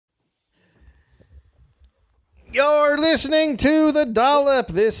You're listening to The Dollop.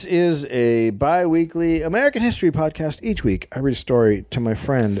 This is a bi-weekly American history podcast. Each week, I read a story to my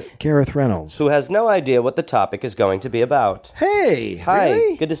friend, Gareth Reynolds. Who has no idea what the topic is going to be about. Hey, Hi,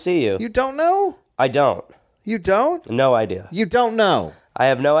 really? good to see you. You don't know? I don't. You don't? No idea. You don't know? I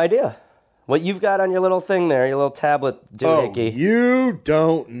have no idea. What you've got on your little thing there, your little tablet doohickey. You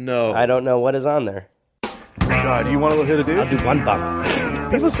don't know. I don't know what is on there. God, you want a little hit of I'll dude? do one bottle.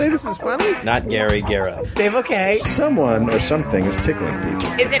 People say this is funny. Not Gary Gareth. Dave, okay. Someone or something is tickling people.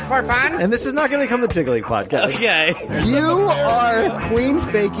 Is it for fun? And this is not going to become the tickling podcast. Okay. You are Queen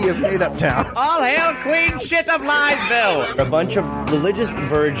Fakey of Made Up Town. All hail Queen Shit of Liesville! A bunch of religious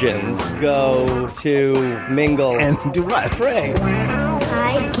virgins go to mingle And do what? pray.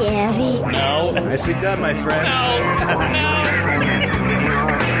 Hi, Gary. No. Nicely done, my friend.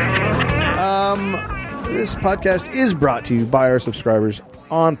 This podcast is brought to you by our subscribers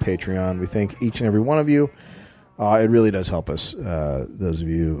on Patreon. We thank each and every one of you. It really does help us, those of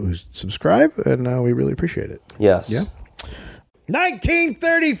you who subscribe, and we really appreciate it. Yes. Yeah.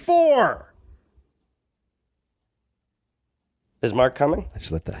 1934! Is Mark coming? I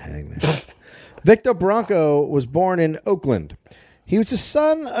just let that hang there. Victor Bronco was born in Oakland. He was the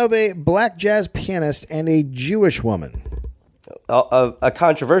son of a black jazz pianist and a Jewish woman. A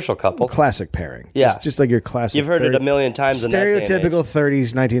controversial couple. Classic pairing. Yeah. Just like your classic. You've heard it a million times in that day and age. Stereotypical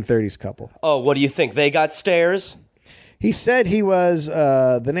 30s, 1930s couple. Oh, what do you think? They got stairs? He said he was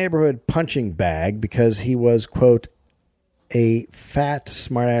the neighborhood punching bag because he was, quote, a fat,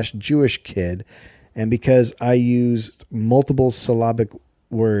 smartass Jewish kid, and because I used multiple syllabic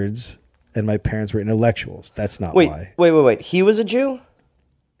words and my parents were intellectuals. That's not why. Wait. He was a Jew?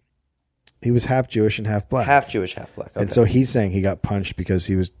 He was half Jewish and half black. Half Jewish, half black. Okay. And so he's saying he got punched because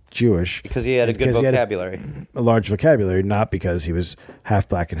he was Jewish. Because he had a good vocabulary. A large vocabulary, not because he was half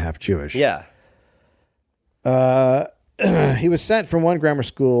black and half Jewish. Yeah. He was sent from one grammar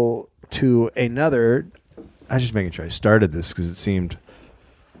school to another. I was just making sure I started this because it seemed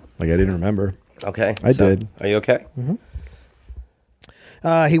like I didn't remember. Okay. I did. Are you okay?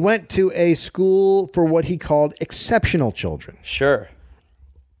 He went to a school for what he called exceptional children. Sure.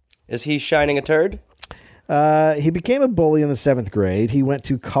 Is he shining a turd? He became a bully in the 7th grade. He went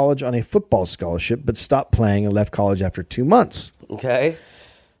to college on a football scholarship, but stopped playing and left college after 2 months. Okay.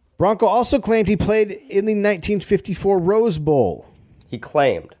 Bronco also claimed he played in the 1954 Rose Bowl. He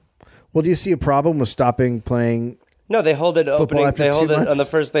claimed. Well, do you see a problem with stopping playing? No, they hold it opening. after They 2 hold it months? on the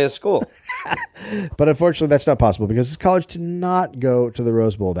first day of school. But unfortunately, that's not possible because his college did not go to the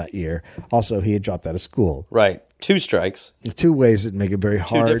Rose Bowl that year. Also, he had dropped out of school. Right. 2 strikes. 2 ways that make it very 2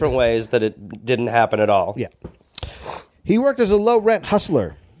 hard. different ways that it didn't happen at all. Yeah. He worked as a low-rent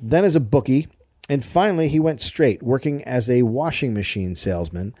hustler, then as a bookie, and finally he went straight, working as a washing machine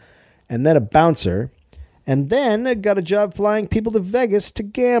salesman, and then a bouncer, and then got a job flying people to Vegas to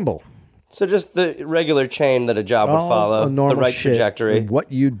gamble. So just the regular chain that a job would follow. A normal The right shit, trajectory. like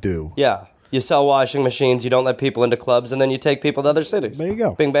what you do. Yeah. You sell washing machines, you don't let people into clubs, and then you take people to other cities. There you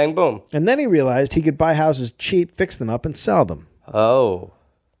go. Bing, bang, boom. And then he realized he could buy houses cheap, fix them up, and sell them. Oh.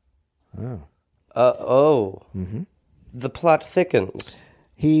 Mm-hmm. The plot thickens.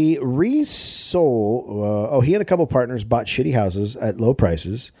 He resold. He and a couple partners bought shitty houses at low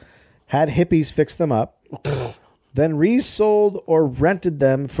prices, had hippies fix them up, then resold or rented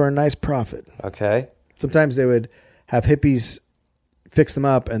them for a nice profit. Okay. Sometimes they would have hippies fix them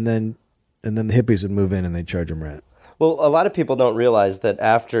up, and then the hippies would move in and they'd charge them rent. Well, a lot of people don't realize that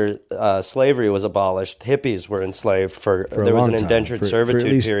after slavery was abolished, hippies were enslaved for a there was long an time. indentured For at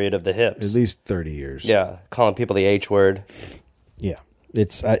servitude least- period of the hips. At least 30 years. Yeah, calling people the H word. Yeah.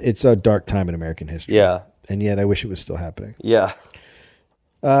 It's a dark time in American history. Yeah. And yet I wish it was still happening. Yeah.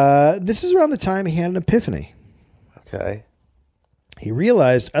 This is around the time he had an epiphany. Okay. He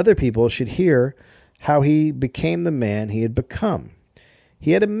realized other people should hear how he became the man he had become.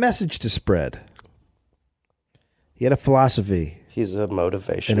 He had a message to spread. He had a philosophy He's a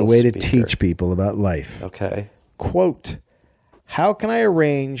motivational and a way to speaker. teach people about life. Okay. Quote, how can I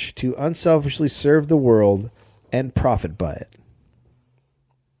arrange to unselfishly serve the world and profit by it?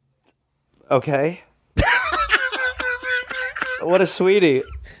 Okay. What a sweetie.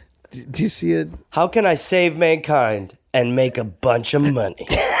 Do you see it? How can I save mankind and make a bunch of money?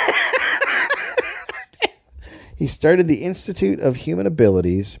 He started the Institute of Human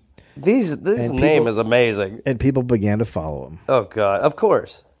Abilities, This And name people- is amazing. and people began to follow him. Oh, God. Of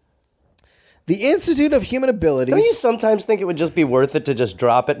course. The Institute of Human Abilities. Don't you sometimes think it would just be worth it to just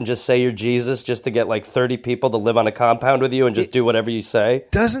drop it and just say you're Jesus just to get like 30 people to live on a compound with you and just do whatever you say?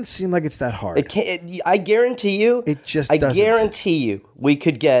 Doesn't seem like it's that hard. I guarantee you. It just I doesn't. guarantee you we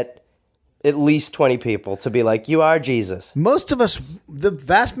could get at least 20 people to be like, you are Jesus. Most of us, the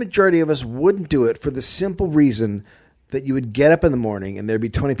vast majority of us, wouldn't do it for the simple reason that you would get up in the morning and there'd be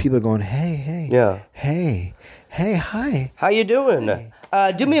 20 people going, hey, Yeah. hey, hi. How you doing?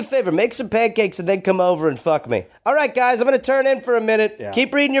 Do me a favor, make some pancakes and then come over and fuck me. All right, guys, I'm going to turn in for a minute. Yeah.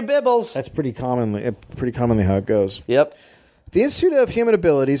 Keep reading your Bibbles. That's pretty commonly how it goes. Yep. The Institute of Human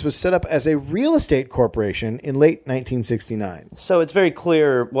Abilities was set up as a real estate corporation in late 1969. So it's very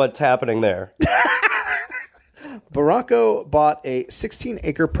clear what's happening there. Barranco bought a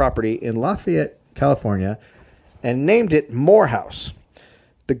 16-acre property in Lafayette, California, and named it Morehouse.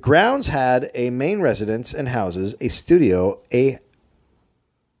 The grounds had a main residence and houses, a studio, a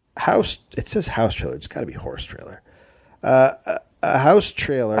house. It says house trailer. It's got to be horse trailer. A house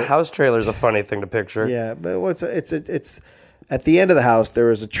trailer. A house trailer is a funny thing to picture. Yeah, but it's at the end of the house. There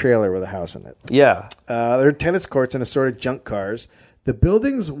was a trailer with a house in it. Yeah. There are tennis courts and assorted junk cars. The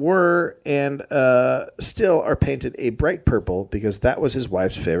buildings were and still are painted a bright purple because that was his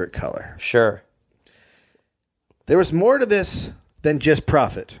wife's favorite color. Sure. There was more to this than just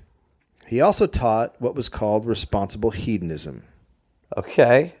profit. He also taught what was called responsible hedonism.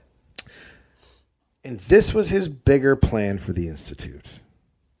 Okay. And this was his bigger plan for the Institute.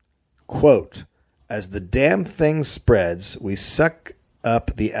 Quote, as the damn thing spreads, we suck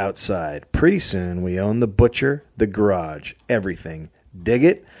up the outside. Pretty soon we own the butcher, the garage, everything. Dig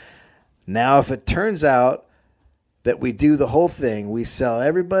it? Now if it turns out that we do the whole thing, we sell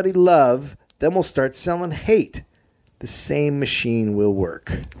everybody love, then we'll start selling hate. The same machine will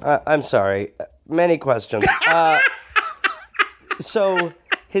work. I'm sorry. Many questions. So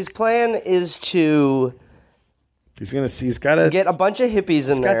his plan is to He's got to get a bunch of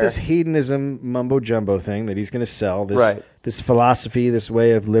hippies in there. got this hedonism mumbo jumbo thing that he's going to sell. This, Right. This philosophy, this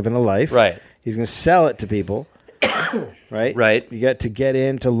way of living a life. Right. He's going to sell it to people. Right. Right. You got to get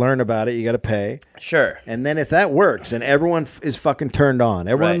in to learn about it. You got to pay. Sure. And then if that works and everyone is fucking turned on,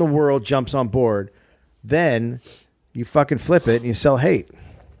 everyone in the Right. world jumps on board, then you fucking flip it and you sell hate.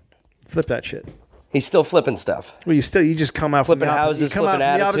 Flip that shit. He's still flipping stuff. Well, you just come out Flipping from the houses, you come out flipping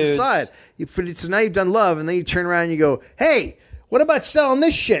from the opposite attitudes. side. So now you've done love, and then you turn around and you go, "Hey, what about selling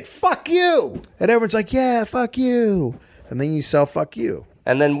this shit? Fuck you!" And everyone's like, "Yeah, fuck you." And then you sell "fuck you."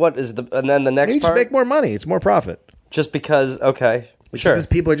 And then and then the next And you just part? make more money. It's more profit. Just because, okay. It's Sure. because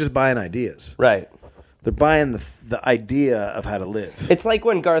people are just buying ideas. Right. They're buying the idea of how to live. It's like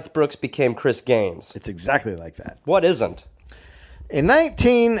when Garth Brooks became Chris Gaines. It's exactly like that. What isn't? In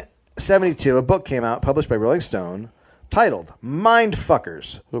 1972, a book came out published by Rolling Stone titled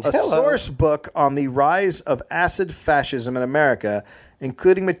Mindfuckers, a Hello. source book on the rise of acid fascism in America,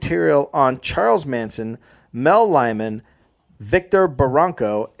 including material on Charles Manson, Mel Lyman, Victor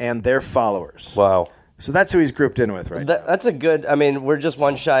Barranco, and their followers. Wow. So that's who he's grouped in with right now. That's a good, I mean, we're just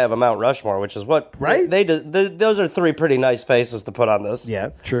one shy of a Mount Rushmore, which is what... Right? Those are three pretty nice faces to put on this. Yeah,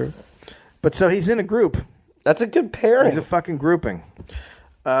 true. But so he's in a group. That's a good pairing. He's a fucking grouping.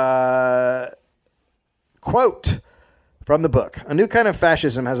 Quote from the book. A new kind of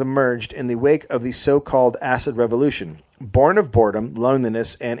fascism has emerged in the wake of the so-called acid revolution. Born of boredom,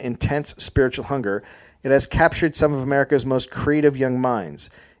 loneliness, and intense spiritual hunger, it has captured some of America's most creative young minds.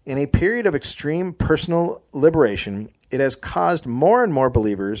 In a period of extreme personal liberation, it has caused more and more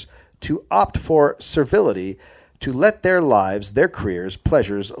believers to opt for servility, to let their lives, their careers,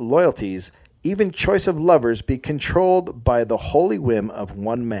 pleasures, loyalties, even choice of lovers be controlled by the holy whim of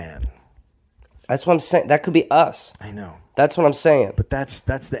one man. That's what I'm saying. That could be us. I know. That's what I'm saying. But that's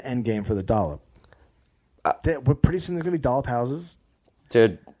the end game for the dollop. Pretty soon there's going to be dollop houses.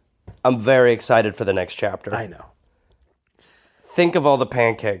 Dude, I'm very excited for the next chapter. I know. Think of all the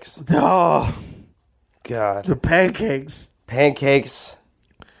pancakes. Oh, God. the pancakes. Pancakes.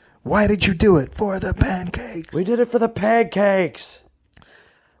 Why did you do it? For the pancakes. We did it for the pancakes.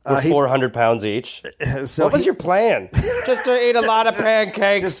 We're 400 pounds each. So What was your plan? Just to eat a lot of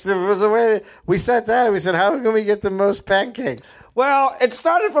pancakes. There was a way. We sat down and we said, "How can we get the most pancakes?" Well, it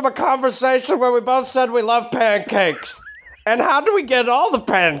started from a conversation where we both said we love pancakes. And how do we get all the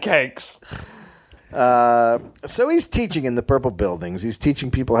pancakes? So he's teaching in the purple buildings. He's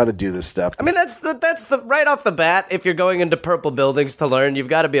teaching people how to do this stuff. I mean, that's the right off the bat. If you're going into purple buildings to learn, you've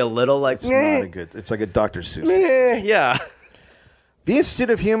got to be a little like, It's not a good. It's like a Dr. Seuss. yeah. The Institute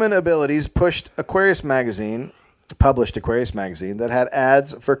of Human Abilities published Aquarius magazine that had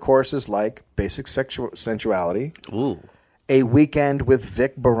ads for courses like Basic Sensuality, Ooh. A Weekend with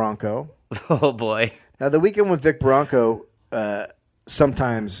Vic Barranco. Oh boy. Now, the Weekend with Vic Barranco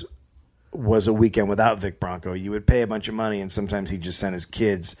sometimes was a weekend without Vic Barranco. You would pay a bunch of money, and sometimes he'd just send his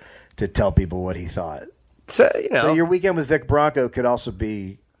kids to tell people what he thought. So, So your Weekend with Vic Barranco could also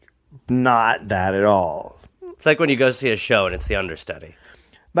be not that at all. It's like when you go see a show and it's the understudy.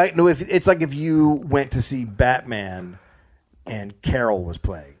 Like, no, it's like if you went to see Batman and Carol was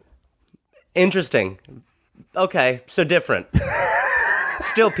playing. Interesting. Okay, so different.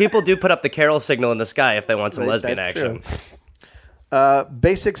 Still, people do put up the Carol signal in the sky if they want some lesbian That's action. true.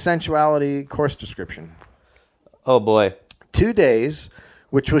 Basic sensuality course description. Oh, boy. 2 days,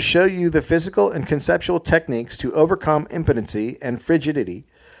 which will show you the physical and conceptual techniques to overcome impotency and frigidity,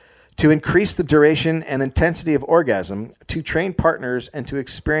 to increase the duration and intensity of orgasm, to train partners, and to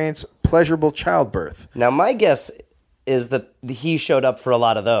experience pleasurable childbirth. Now, my guess is that he showed up for a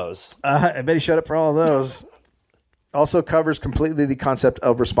lot of those. I bet he showed up for all of those. Also covers completely the concept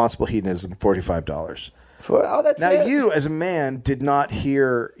of responsible hedonism, $45. That's Now, it. you, as a man, did not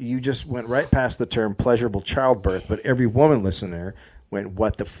hear, you just went right past the term pleasurable childbirth, but every woman listener went,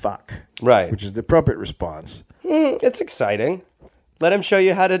 what the fuck? Right. Which is the appropriate response. It's exciting. Let him show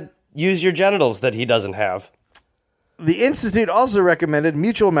you how to use your genitals that he doesn't have. The Institute also recommended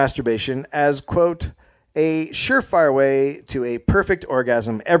mutual masturbation as, quote, a surefire way to a perfect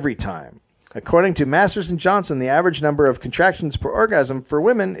orgasm every time. According to Masters and Johnson, the average number of contractions per orgasm for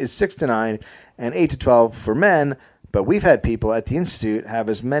women is 6 to 9 and 8 to 12 for men, but we've had people at the Institute have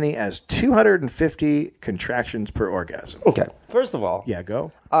as many as 250 contractions per orgasm. Okay. First of all, Yeah,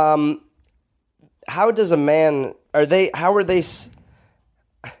 go. how does a man... How are they...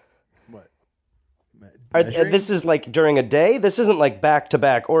 What? This is like during a day? This isn't like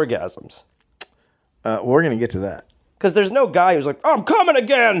back-to-back orgasms. We're going to get to that. Because there's no guy who's like, oh, I'm coming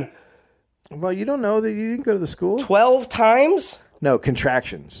again! Well, you don't know that you didn't go to the school? 12 times? No,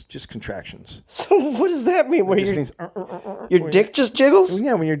 contractions. Just contractions. So what does that mean? Where It just your means... dick just jiggles?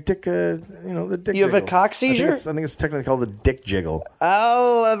 Yeah, when your dick, the dick You have a jiggle. cock seizure? I think it's technically called the dick jiggle.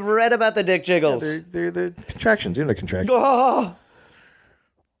 Oh, I've read about the dick jiggles. They're contractions. You know contractions. Oh.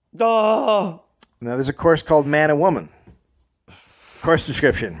 Oh. Now, there's a course called Man and Woman. Course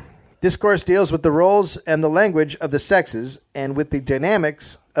description. This course deals with the roles and the language of the sexes and with the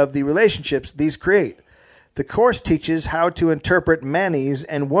dynamics of the relationships these create. The course teaches how to interpret manese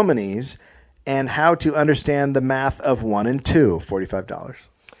and womanese and how to understand the math of 1 and 2, $45.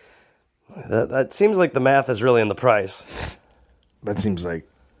 That seems like the math is really in the price. That seems like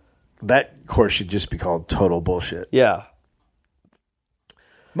that course should just be called total bullshit. Yeah.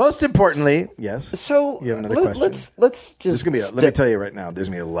 Most importantly, yes. So You have another question? let's just There's gonna be let me tell you right now, there's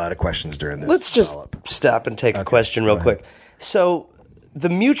going to be a lot of questions during this. let's just dollop. stop and take a question real quick. So the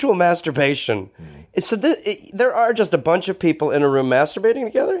mutual masturbation. So there are just a bunch of people in a room masturbating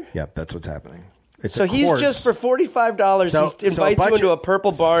together? Yep, that's what's happening. It's So a he's course. just for $45. He invites you into a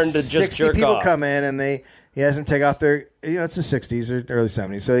purple barn to just 60 jerk people off. come in and he has them take off their, it's the 60s or early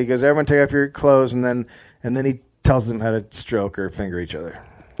 70s. So he goes, everyone take off your clothes, and then he tells them how to stroke or finger each other.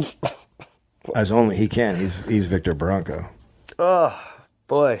 As only he can. He's Victor Bronco. Oh,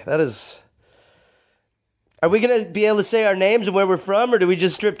 boy, that is... Are we going to be able to say our names and where we're from, or do we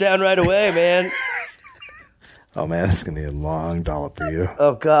just strip down right away, man? Oh, man, this is going to be a long dollop for you.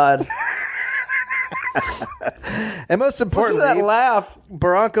 Oh, God. And most Listen to that importantly, laugh.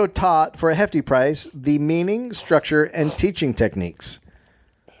 Bronco taught, for a hefty price, the meaning, structure, and teaching techniques.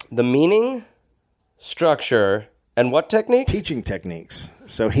 The meaning, structure, and what techniques? Teaching techniques.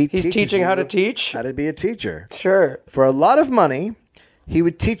 So he's teaching how to teach? How to be a teacher. Sure. For a lot of money, he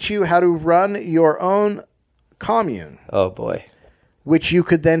would teach you how to run your own commune, Oh, boy. which you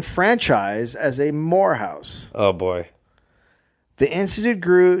could then franchise as a Morehouse. Oh, boy. The Institute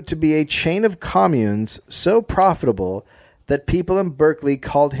grew to be a chain of communes so profitable that people in Berkeley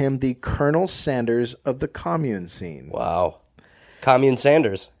called him the Colonel Sanders of the commune scene. Wow. Commune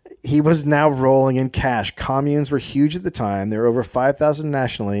Sanders. He was now rolling in cash. Communes were huge at the time. There were over 5,000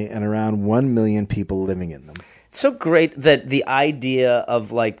 nationally and around 1 million people living in them. It's so great that the idea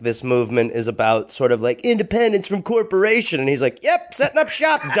of like this movement is about sort of like independence from corporation. And he's like, yep, setting up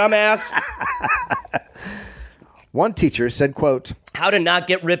shop, dumbass. One teacher said, quote, How to not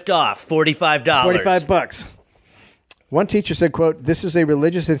get ripped off, $45. $45. One teacher said, quote, this is a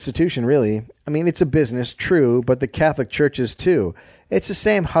religious institution, really. I mean, it's a business, true, but the Catholic Church is too. It's the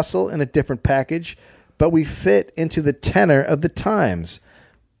same hustle in a different package, but we fit into the tenor of the times.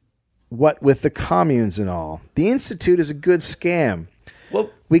 What with the communes and all. The Institute is a good scam. Well,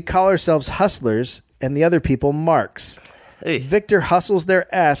 We call ourselves hustlers and the other people marks. hey, Victor hustles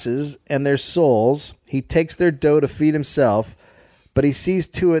their asses and their souls. He takes their dough to feed himself, but he sees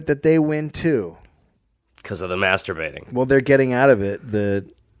to it that they win too. because of the masturbating. Well, they're getting out of it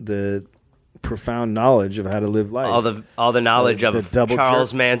the profound knowledge of how to live life. All the knowledge The of double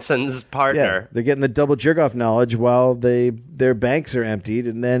Charles jerk. Manson's Yeah, partner. they're getting the double jerk off knowledge while their banks are emptied,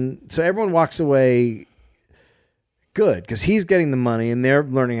 and then so everyone walks away good because he's getting the money and they're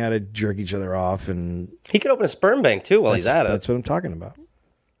learning how to jerk each other off, and He could open a sperm bank too while he's at it. that's what I'm talking about.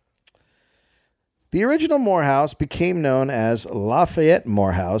 The original Morehouse became known as Lafayette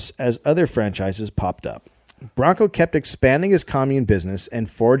Morehouse as other franchises popped up. Bronco kept expanding his commune business and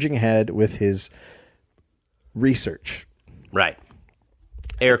forging ahead with his research. Right.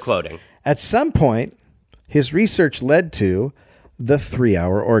 Air quoting. At some point, his research led to the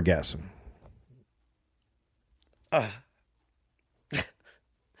 3-hour orgasm.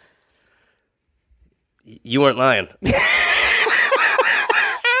 You weren't lying.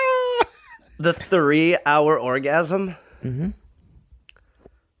 The 3-hour orgasm? Mm-hmm.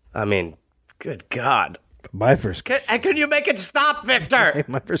 I mean, good God. My first Can you make it stop, Victor?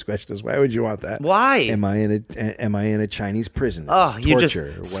 my first question is, why would you want that? Why? Am I in a Chinese prison? Is Oh, this you just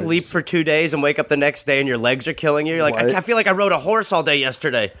torture? What sleep is- for 2 days and wake up the next day and your legs are killing you. You're like, What? I feel like I rode a horse all day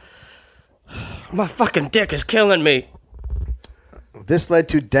yesterday. My fucking dick is killing me. This led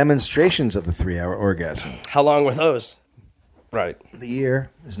to demonstrations of the 3-hour orgasm. How long were those? Right. The year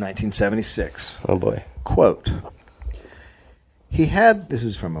is 1976. Oh, boy. Quote, this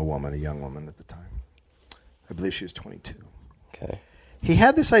is from a young woman at the time. I believe she was 22. Okay. He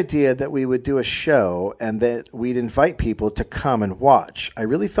had this idea that we would do a show and that we'd invite people to come and watch. I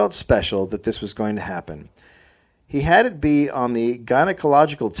really felt special that this was going to happen. He had it be on the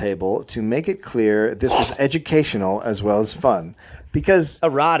gynecological table to make it clear this was educational as well as fun. Because,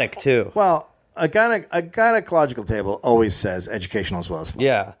 Erotic, too. well, a gynecological table always says educational as well as fun.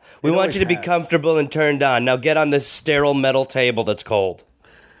 Yeah. We It want always you to be has. comfortable and turned on. Now get on this sterile metal table that's cold.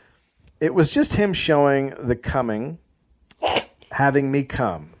 It was just him showing the coming, having me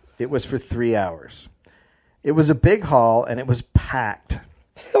come. It was for 3 hours. It was a big hall, and it was packed.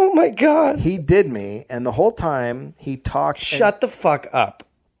 Oh, my God. He did me, and the whole time he talked. Shut the fuck up.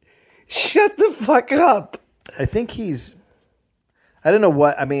 Shut the fuck up. I think I don't know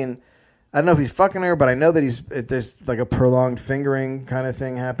what. I mean, I don't know if he's fucking her, but I know that there's like a prolonged fingering kind of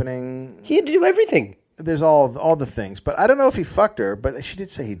thing happening. He had to do everything. There's all the things, but I don't know if he fucked her. But she did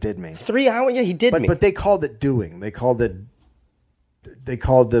say he did me. 3 hours? Yeah, he did me. But they called it doing. They called the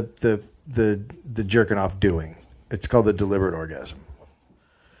jerking off doing. It's called the deliberate orgasm.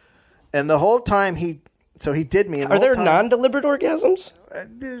 And the whole time he did me. And Are there time, non-deliberate orgasms?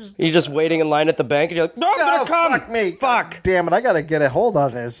 There's, You're just waiting in line at the bank and you're like, no, I'm oh, gonna come. fuck me. Fuck. God damn it. I got to get a hold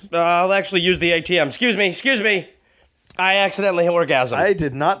on this. I'll actually use the ATM. Excuse me. I accidentally orgasmed. I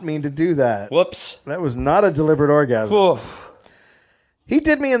did not mean to do that. Whoops. That was not a deliberate orgasm. Oof. He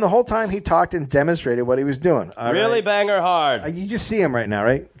did me, and the whole time he talked and demonstrated what he was doing. All Really right? bang her hard. You just see him right now,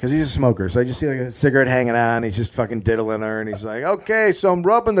 right? Because he's a smoker. So I just see like a cigarette hanging on. He's just fucking diddling her, and he's like, okay, so I'm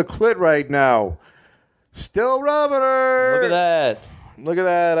rubbing the clit right now. Still rubbing her. Look at that. Look at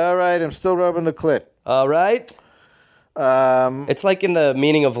that. All right, I'm still rubbing the clit. All right. It's like in The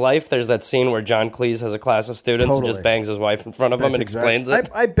Meaning of Life, there's that scene where John Cleese has a class of students and Totally. just bangs his wife in front of him and explains it.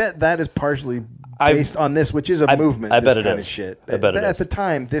 I bet that is partially based on this, which is a movement. I this bet it kind is. of shit. I bet it At is. the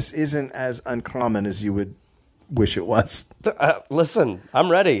time, this isn't as uncommon as you would wish it was. Listen, I'm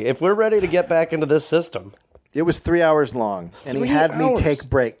ready. If we're ready to get back into this system. It was 3 hours long, and he 3 had me hours. take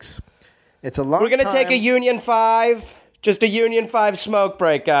breaks. It's a long We're going to take a time. Union 5. Just a Union 5 smoke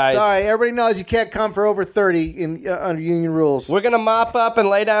break, guys. Sorry, everybody knows you can't come for over 30 under union rules. We're going to mop up and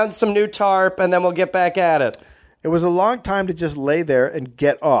lay down some new tarp, and then we'll get back at it. It was a long time to just lay there and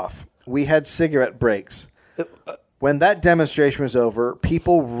get off. We had cigarette breaks. When that demonstration was over,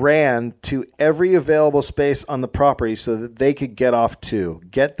 people ran to every available space on the property so that they could get off too.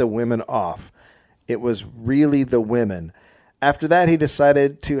 Get the women off. It was really the women. After that, he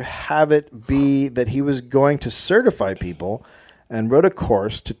decided to have it be that he was going to certify people and wrote a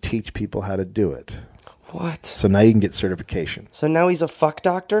course to teach people how to do it. What? So now you can get certification. So now he's a fuck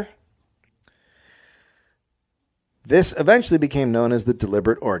doctor? This eventually became known as the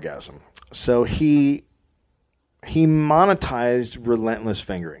deliberate orgasm. So he monetized relentless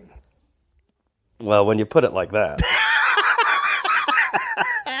fingering. Well, when you put it like that.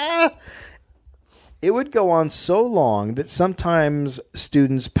 It would go on so long that sometimes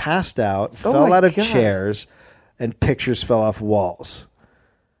students passed out, Oh fell my out of God. chairs, and pictures fell off walls.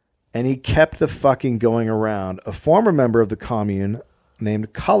 And he kept the fucking going around. A former member of the commune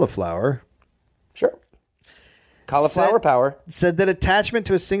named Cauliflower Sure. Cauliflower power. said that attachment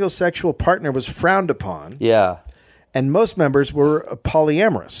to a single sexual partner was frowned upon, Yeah. and most members were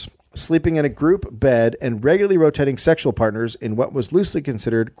polyamorous. sleeping in a group bed, and regularly rotating sexual partners in what was loosely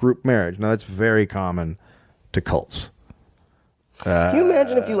considered group marriage. Now, that's very common to cults. Can you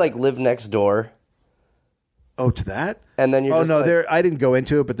imagine if you like live next door? Oh, to that? And then you're just like, I didn't go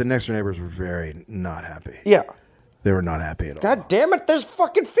into it, but the next door neighbors were very not happy. yeah. They were not happy at all. God damn it, there's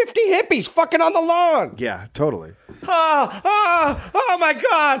fucking 50 hippies fucking on the lawn. Yeah, totally. Oh my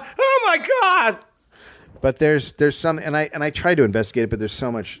God. Oh my God. But there's some, and I tried to investigate it, but there's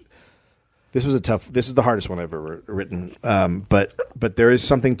so much. This is the hardest one I've ever written. But there is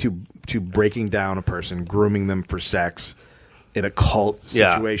something to breaking down a person, grooming them for sex in a cult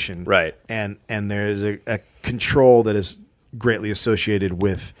situation. Yeah, right. And there is a control that is greatly associated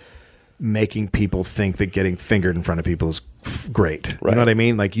with making people think that getting fingered in front of people is great. Right. You know what I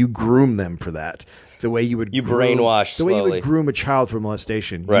mean? Like you groom them for that. The way you would brainwash the way you slowly. would groom a child for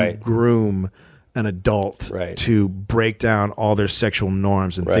molestation. Right. You groom an adult to break down all their sexual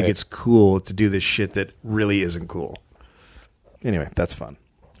norms and think it's cool to do this shit that really isn't cool. Anyway, that's fun.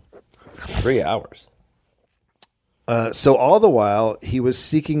 3 hours. So all the while, he was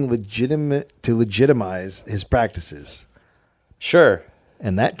seeking to legitimize his practices. Sure.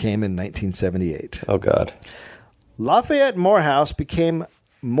 And that came in 1978. Oh, God. Lafayette Morehouse became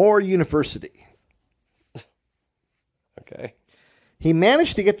Moore University. Okay. He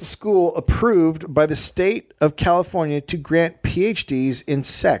managed to get the school approved by the state of California to grant PhDs in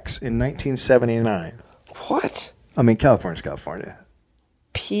sex in 1979. What? I mean, California's California.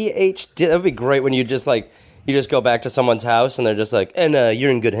 PhD? That would be great when you just go back to someone's house and they're just like, and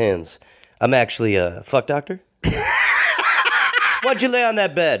you're in good hands. I'm actually a fuck doctor. Why'd you lay on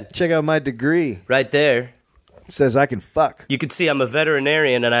that bed? Check out my degree. Right there. It says I can fuck. You can see I'm a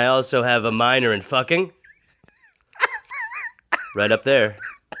veterinarian and I also have a minor in fucking. Right up there.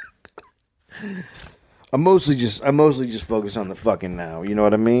 I'm mostly just focused on the fucking now. You know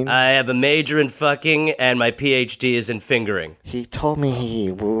what I mean? I have a major in fucking and my PhD is in fingering. He told me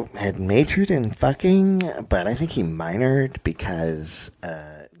he had majored in fucking, but I think he minored because,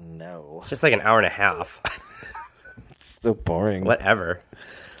 no. It's just like an hour and a half. It's so boring. Whatever.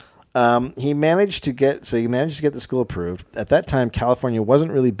 He managed to get the school approved. At that time, California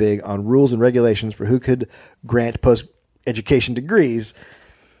wasn't really big on rules and regulations for who could grant post-education degrees.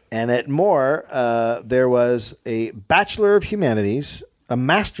 And at Moore, there was a Bachelor of Humanities, a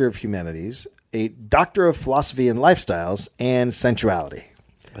Master of Humanities, a Doctor of Philosophy and Lifestyles, and Sensuality.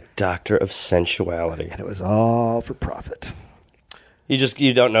 A doctor of sensuality. And it was all for profit.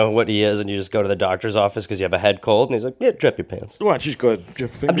 You don't know what he is, and you just go to the doctor's office because you have a head cold, and he's like, yeah, drop your pants. Why don't you just go ahead?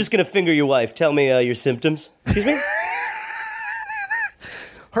 I'm just going to finger your wife. Tell me your symptoms. Excuse me?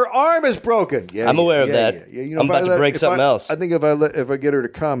 Her arm is broken. Yeah, I'm aware of that. Yeah. You know, I'm about to break something else. I think if I get her to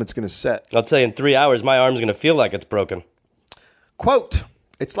come, it's going to set. I'll tell you, in 3 hours, my arm's going to feel like it's broken. Quote,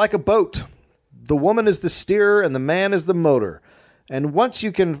 it's like a boat. The woman is the steerer and the man is the motor. And once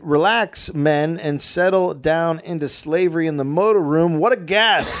you can relax men and settle down into slavery in the motor room, what a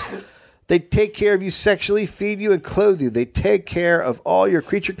gas. They take care of you sexually, feed you, and clothe you. They take care of all your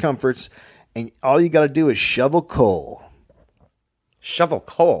creature comforts, and all you got to do is shovel coal. Shovel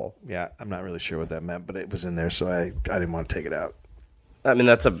coal? Yeah, I'm not really sure what that meant, but it was in there, so I didn't want to take it out. I mean,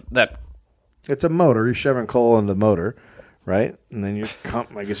 it's a motor. You're shoving coal in the motor, right? And then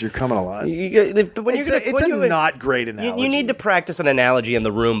I guess you're coming a lot. It's a not great analogy. You need to practice an analogy in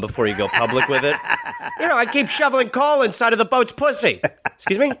the room before you go public with it. I keep shoveling coal inside of the boat's pussy.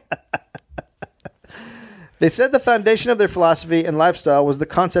 Excuse me? They said the foundation of their philosophy and lifestyle was the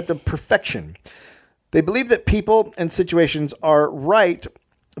concept of perfection. They believe that people and situations are right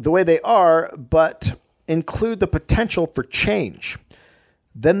the way they are, but include the potential for change.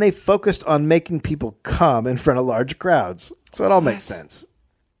 Then they focused on making people come in front of large crowds. So it all makes sense.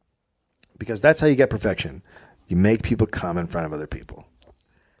 Because that's how you get perfection. You make people come in front of other people.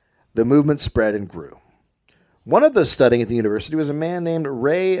 The movement spread and grew. One of those studying at the university was a man named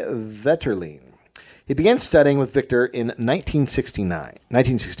Ray Vetterlein. He began studying with Victor in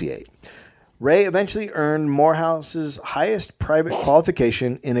 1968. Ray eventually earned Morehouse's highest private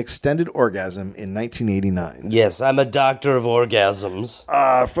qualification in extended orgasm in 1989. Yes, I'm a doctor of orgasms.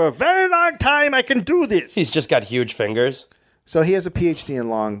 For a very long time, I can do this. He's just got huge fingers. So he has a PhD in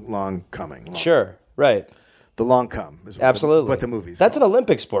long coming. Sure, right. The long come. Is Absolutely. What the movie's That's called. an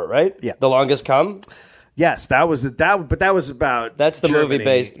Olympic sport, right? Yeah. The longest come? Yes, but that was about That's the Germany. movie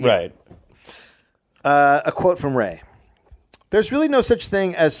based, Yeah. right. A quote from Ray. There's really no such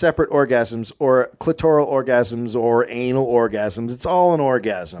thing as separate orgasms or clitoral orgasms or anal orgasms. It's all an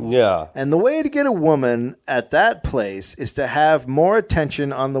orgasm. Yeah. And the way to get a woman at that place is to have more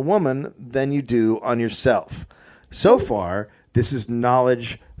attention on the woman than you do on yourself. So far, this is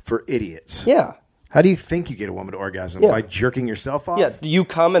knowledge for idiots. Yeah. How do you think you get a woman to orgasm? Yeah. By jerking yourself off? Yeah. You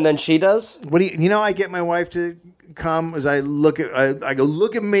come and then she does? What do you know? I get my wife to come as I go,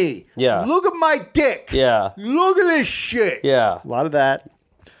 look at me. Yeah. Look at my dick. Yeah. Look at this shit. Yeah. A lot of that.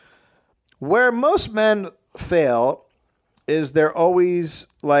 Where most men fail is they're always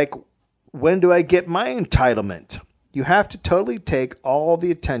like, when do I get my entitlement? You have to totally take all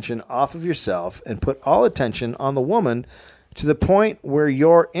the attention off of yourself and put all attention on the woman to the point where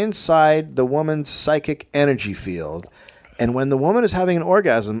you're inside the woman's psychic energy field. And when the woman is having an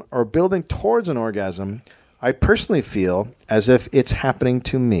orgasm or building towards an orgasm, I personally feel as if it's happening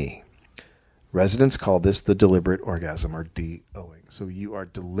to me. Residents call this the deliberate orgasm, or DOing. So you are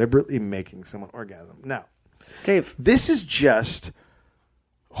deliberately making someone orgasm. Now, Dave. this is just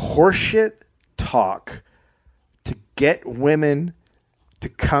horseshit talk to get women to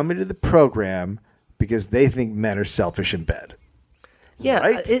come into the program because they think men are selfish in bed. Yeah,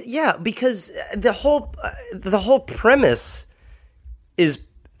 Right? because the whole premise is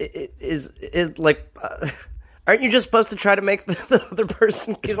like, aren't you just supposed to try to make the other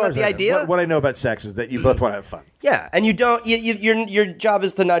person give up the idea? What I know about sex is that you both want to have fun. Yeah, and you don't. Your job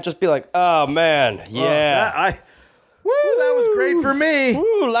is to not just be like, oh man, yeah, Woo, that was great for me.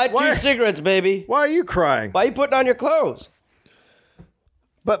 Woo, light Why- 2 cigarettes, baby. Why are you crying? Why are you putting on your clothes?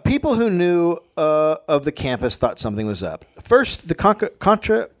 But people who knew of the campus thought something was up. First, the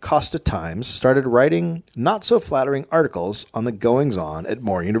Contra Costa Times started writing not-so-flattering articles on the goings-on at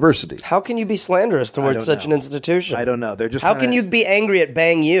Moore University. How can you be slanderous towards don't such know. an institution? I don't know. They're just How trying can to- you be angry at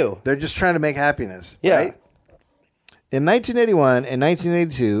Bang You? They're just trying to make happiness. Yeah. Right? In 1981 and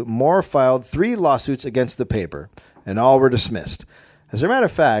 1982, Moore filed 3 lawsuits against the paper, and all were dismissed. As a matter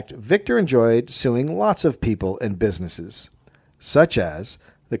of fact, Victor enjoyed suing lots of people and businesses, such as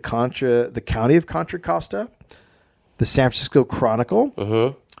the County of Contra Costa, the San Francisco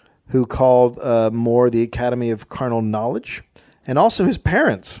Chronicle, who called Moore the Academy of Carnal Knowledge, and also his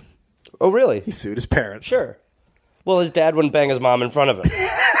parents. Oh, really? He sued his parents. Sure. Well, his dad wouldn't bang his mom in front of him.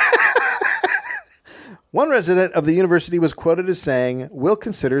 One resident of the university was quoted as saying, "We'll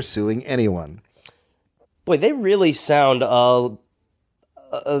consider suing anyone." Boy, they really sound a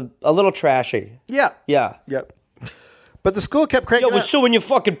little trashy. Yeah. Yeah. Yep. But the school kept cranking Yo, we're out. suing your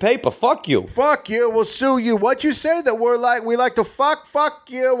fucking paper. Fuck you. Fuck you, we'll sue you. What you say that we like to fuck? Fuck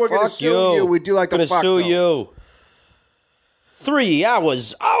you, we're going to Fuck sue you. We do like to Gonna fuck. sue though. you. 3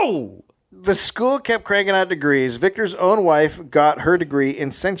 hours. Oh! The school kept cranking out degrees. Victor's own wife got her degree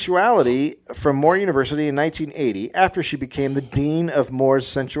in sensuality from Moore University in 1980 after she became the dean of Moore's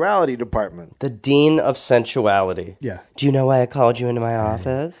sensuality department. The Dean of Sensuality. Yeah. Do you know why I called you into my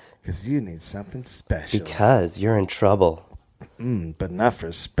office? Because you need something special. Because you're in trouble. But not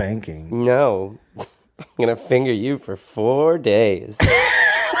for spanking. No. I'm gonna finger you for 4 days.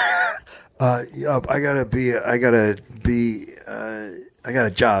 I got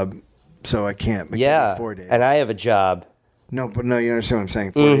a job, so I can't make it 4 days. and I have a job. No, you understand what I'm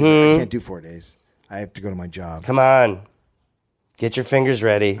saying. 4 days. I can't do 4 days. I have to go to my job. Come on. Get your fingers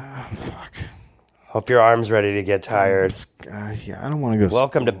ready. Oh, fuck. Hope your arm's ready to get tired. Yeah, I don't want to go.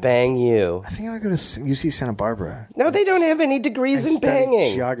 Welcome to Bang You. I think I go to UC Santa Barbara. No, they don't have any degrees in Study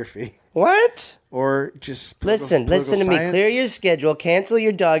banging. geography, What? or just Listen to me. science. Clear your schedule. Cancel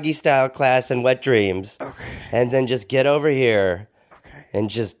your doggy style class and wet dreams. Okay. And then just get over here Okay. and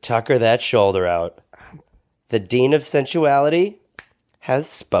just tucker that shoulder out. The Dean of Sensuality has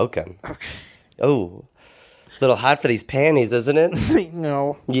spoken. Okay. Oh, little hot for these panties, isn't it?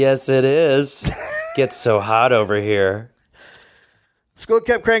 No. Yes, it is. Gets so hot over here. School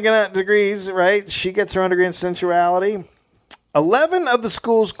kept cranking out degrees, right? She gets her own degree in sensuality. 11 of the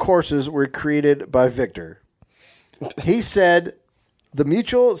school's courses were created by Victor. He said the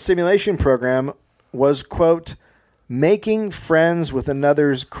mutual simulation program was, quote, making friends with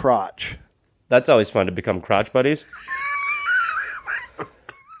another's crotch. That's always fun to become crotch buddies.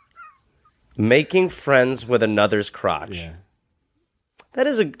 Making friends with another's crotch. Yeah. That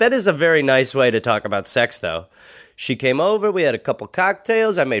is a very nice way to talk about sex, though. She came over. We had a couple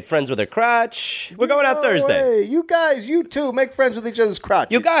cocktails. I made friends with her crotch. We're going out No Thursday. way. You guys, you too, make friends with each other's crotch.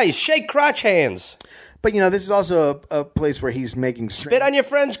 You guys, shake crotch hands. But, this is also a place where he's making... Spit on your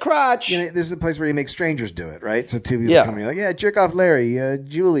friend's crotch. This is a place where he makes strangers do it, right? So two people Yeah. come in like, yeah, jerk off Larry.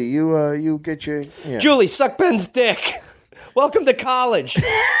 Julie, you get your... Yeah. Julie, suck Ben's dick. Welcome to college.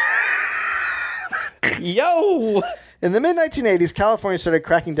 Yo. In the mid-1980s, California started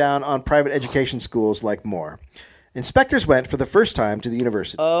cracking down on private education schools like Moore. Inspectors went for the first time to the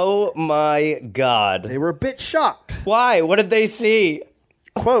university. Oh, my God. They were a bit shocked. Why? What did they see?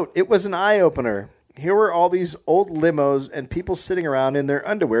 Quote, it was an eye-opener. Here were all these old limos and people sitting around in their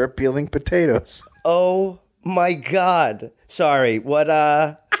underwear peeling potatoes. Oh my God. Sorry. What,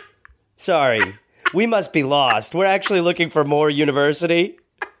 sorry. We must be lost. We're actually looking for more university.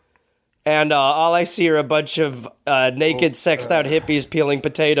 And all I see are a bunch of naked, sexed out hippies peeling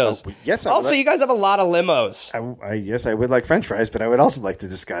potatoes. Yes, also, you guys have a lot of limos. Yes, I would like French fries, but I would also like to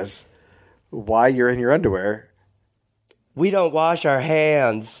discuss why you're in your underwear. We don't wash our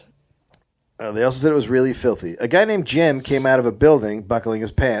hands. They also said it was really filthy. A guy named Jim came out of a building buckling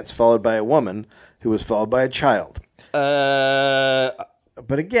his pants, followed by a woman who was followed by a child. But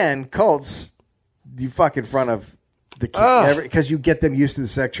again, cults, you fuck in front of the kid because you get them used to the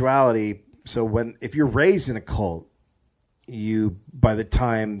sexuality. So if you're raised in a cult, you by the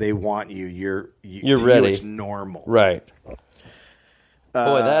time they want you, you're ready. It's normal, Right.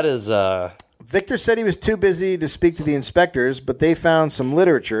 Boy, that is. Victor said he was too busy to speak to the inspectors, but they found some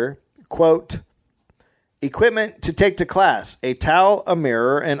literature. Quote, equipment to take to class, a towel, a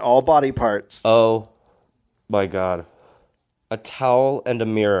mirror, and all body parts. Oh, my God. A towel and a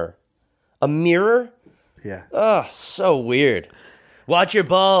mirror. A mirror? Yeah. Oh, so weird. Watch your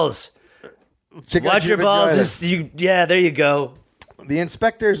balls. Watch your balls. Yeah, there you go. The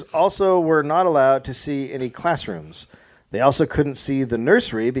inspectors also were not allowed to see any classrooms. They also couldn't see the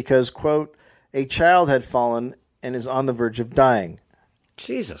nursery because, quote, a child had fallen and is on the verge of dying.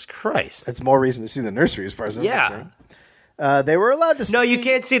 Jesus Christ. That's more reason to see the nursery as far as I'm concerned. They were allowed to see... No, you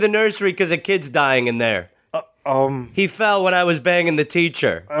can't see the nursery because a kid's dying in there. He fell when I was banging the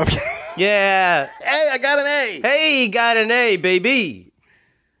teacher. Okay. Yeah. Hey, I got an A! Hey, got an A, baby.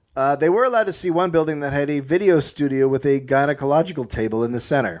 They were allowed to see one building that had a video studio with a gynecological table in the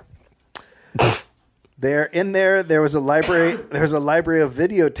center. There was a library. There was a library of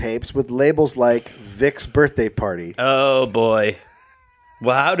videotapes with labels like Vic's birthday party. Oh boy.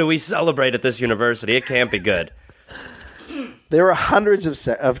 Well, how do we celebrate at this university? It can't be good. There were hundreds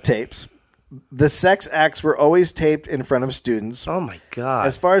of tapes. The sex acts were always taped in front of students. Oh my God.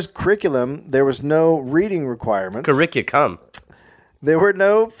 As far as curriculum, there was no reading requirements. Curriculum. There were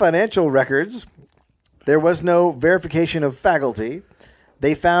no financial records. There was no verification of faculty.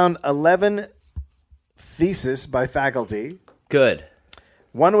 They found 11 theses by faculty. Good.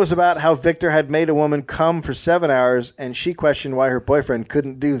 One was about how Victor had made a woman come for 7 hours, and she questioned why her boyfriend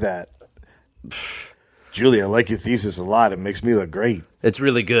couldn't do that. Julie, I like your thesis a lot. It makes me look great. It's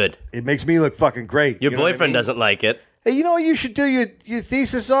really good. It makes me look fucking great. Your You know what I boyfriend mean? doesn't like it. Hey, you know what you should do your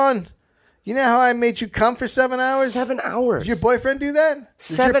thesis on? You know how I made you come for 7 hours? 7 hours. Does your boyfriend do that? Does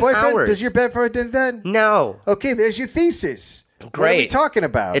 7 your boyfriend, hours. Does your boyfriend do that? No. Okay, there's your thesis. What are we Great. talking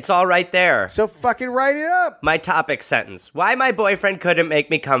about? It's all right there. So fucking write it up. My topic sentence. Why my boyfriend couldn't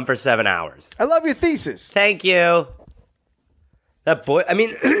make me come for 7 hours. I love your thesis. Thank you. That boy, I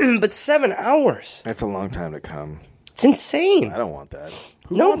mean, but 7 hours. That's a long time to come. It's insane. I don't want that.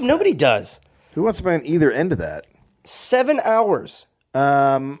 Nobody does. Who wants to be on either end of that? 7 hours.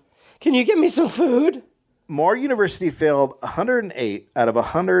 Can you get me some food? Moore University failed 108 out of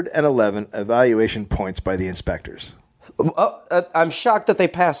 111 evaluation points by the inspectors. I'm shocked that they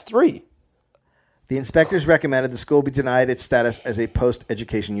passed 3. The inspectors recommended the school be denied its status as a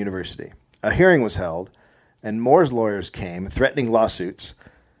post-education university. A hearing was held, and Moore's lawyers came, threatening lawsuits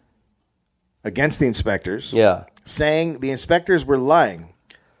against the inspectors, saying the inspectors were lying.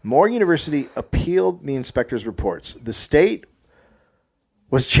 Moore University appealed the inspectors' reports. The state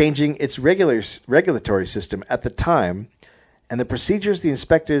was changing its regulatory system at the time, and the procedures the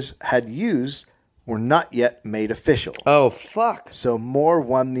inspectors had used were not yet made official. Oh, fuck. So Moore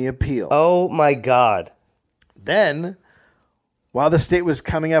won the appeal. Oh, my God. Then, while the state was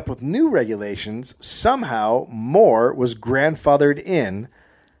coming up with new regulations, somehow Moore was grandfathered in,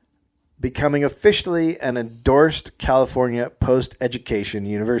 becoming officially an endorsed California post-education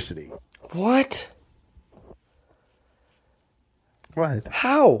university. What? What?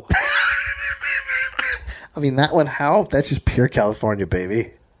 How? I mean, that one, how? That's just pure California,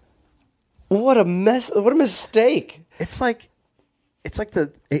 baby. What a mess. What a mistake. It's like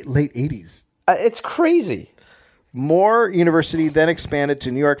the late 80s. It's crazy. Moore University then expanded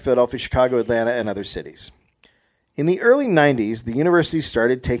to New York, Philadelphia, Chicago, Atlanta, and other cities. In the early 90s, the university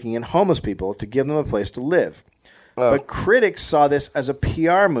started taking in homeless people to give them a place to live. But critics saw this as a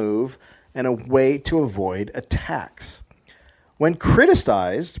PR move and a way to avoid attacks. When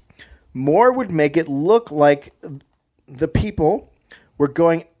criticized, Moore would make it look like the people were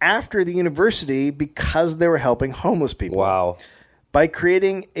going after the university because they were helping homeless people. Wow. By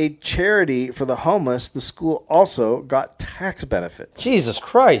creating a charity for the homeless, the school also got tax benefits. Jesus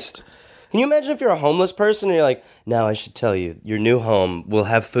Christ. Can you imagine if you're a homeless person and you're like, now I should tell you, your new home will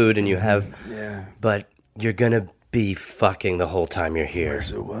have food and you have, but you're going to be fucking the whole time you're here.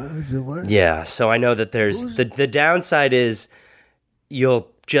 Is it what? Yeah, so I know that there's, the downside is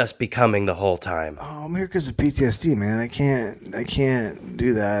you'll just be coming the whole time. Oh, I'm here because of PTSD, man. I can't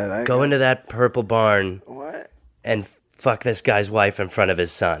do that. Go into that purple barn What? and fuck this guy's wife in front of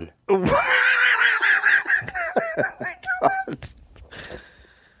his son.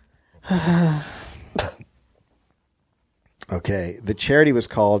 Okay, the charity was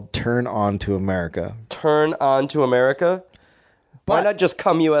called Turn On to America. Turn On to America? Why not just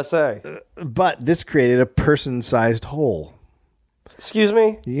Come USA? But this created a person-sized hole. Excuse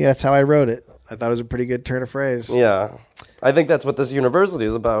me? Yeah, that's how I wrote it. I thought it was a pretty good turn of phrase. Yeah. I think that's what this university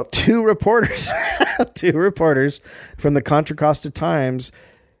is about. Two reporters from the Contra Costa Times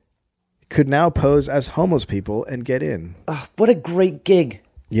could now pose as homeless people and get in. What a great gig.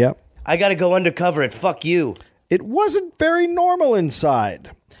 Yep. I gotta go undercover at fuck you. It wasn't very normal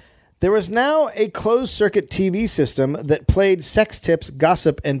inside. There was now a closed-circuit TV system that played sex tips,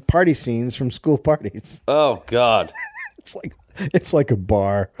 gossip, and party scenes from school parties. Oh, God. It's like a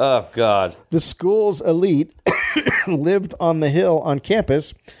bar. Oh, God. The school's elite lived on the hill on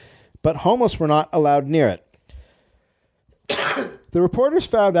campus, but homeless were not allowed near it. The reporters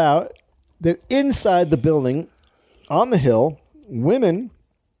found out that inside the building, on the hill, women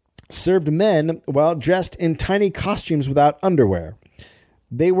served men while dressed in tiny costumes without underwear.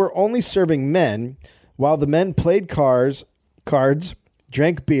 They were only serving men while the men played cards,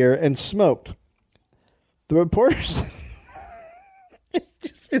 drank beer, and smoked. The reporters...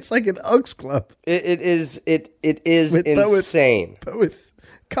 It's like an Elks Club. It is insane. But with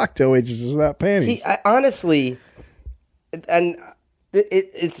cocktail waitresses without panties. Honestly, and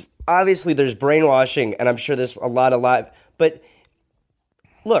it's obviously there's brainwashing, and I'm sure there's a lot. But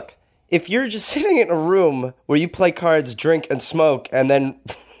look, if you're just sitting in a room where you play cards, drink, and smoke, and then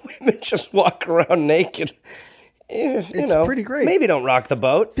women just walk around naked, it's pretty great. Maybe don't rock the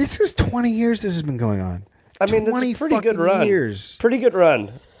boat. This is 20 years this has been going on. I mean, it's a pretty good run. Years. Pretty good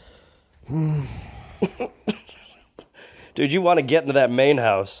run. Dude, you want to get into that main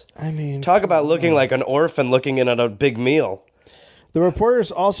house. I mean... Talk about looking like an orphan looking in at a big meal. The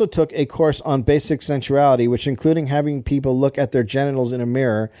reporters also took a course on basic sensuality, which including having people look at their genitals in a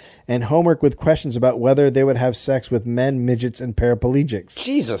mirror, and homework with questions about whether they would have sex with men, midgets, and paraplegics.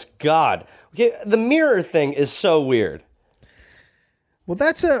 Jesus God. Okay, the mirror thing is so weird. Well,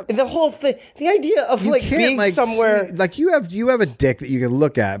 that's the whole thing. The idea of like being somewhere you have a dick that you can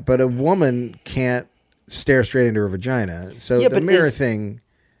look at, but a woman can't stare straight into her vagina. So the mirror thing.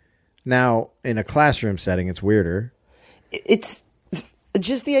 Now in a classroom setting, it's weirder. It's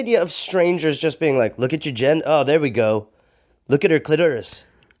just the idea of strangers just being like, "Look at your oh, there we go. Look at her clitoris.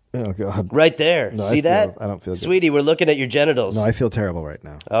 Oh God, right there. No, See that? I don't feel good. Sweetie, we're looking at your genitals. No, I feel terrible right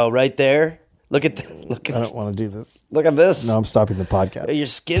now. Oh, right there. Look at I don't want to do this. Look at this. No, I'm stopping the podcast. Your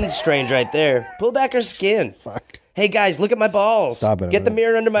skin's strange right there. Pull back her skin. Fuck. Hey guys, look at my balls. Stop it. Get the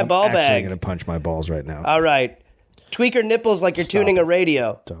mirror under my ball I'm bag. actually going to punch my balls right now. All right. Tweak her nipples like you're tuning a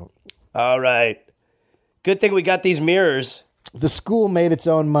radio. Don't. All right. Good thing we got these mirrors. The school made its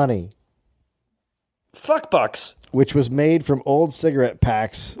own money. Fuck bucks. Which was made from old cigarette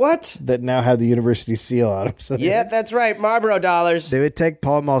packs. What? That now have the university seal on them. So yeah, that's right. Marlboro dollars. They would take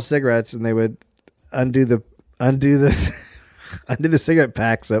Pall Mall cigarettes and they would undo the cigarette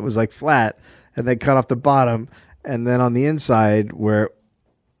pack so it was like flat, and they cut off the bottom, and then on the inside where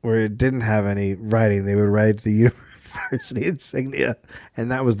it didn't have any writing, they would write the university insignia,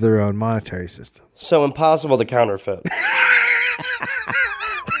 and that was their own monetary system. So impossible to counterfeit.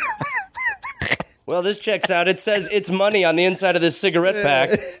 Well, this checks out. It says it's money on the inside of this cigarette pack.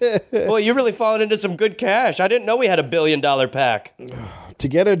 Boy, you're really falling into some good cash. I didn't know we had $1 billion pack. To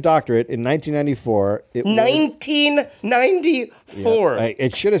get a doctorate in 1994... 1994. Yeah,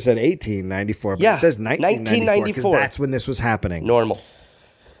 it should have said 1894, but it says 1994 because that's when this was happening. Normal.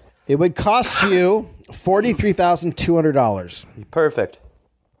 It would cost you $43,200. Perfect.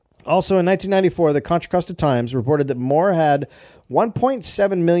 Also, in 1994, the Contra Costa Times reported that Moore had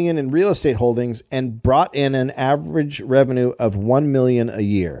 $1.7 million in real estate holdings and brought in an average revenue of $1 million a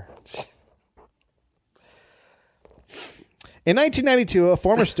year. In 1992, a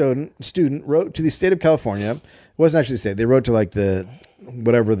former student wrote to the state of California. It wasn't actually the state. They wrote to like the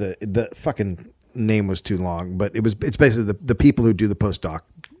fucking name was too long, but it's basically the people who do the postdoc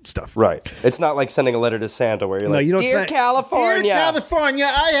stuff. Right. It's not like sending a letter to Santa where you're like, you don't Dear California. Dear California,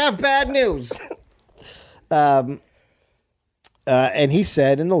 I have bad news. And he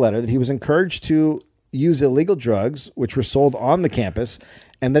said in the letter that he was encouraged to use illegal drugs, which were sold on the campus,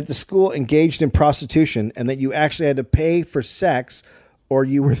 and that the school engaged in prostitution, and that you actually had to pay for sex or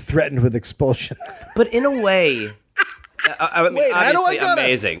you were threatened with expulsion. But in a way, I mean, Wait, obviously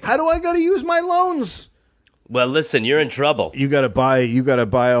amazing. How do I go to use my loans? Well, listen, you're in trouble. You gotta buy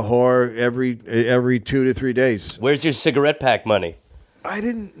a whore every 2 to 3 days. Where's your cigarette pack money? I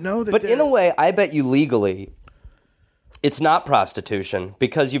didn't know that. But in a way, I bet you legally, it's not prostitution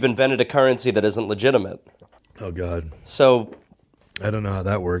because you've invented a currency that isn't legitimate. Oh God. So I don't know how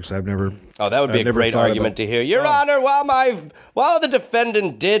that works. I've never. Oh, that would be a great argument to hear. Your Honor, while the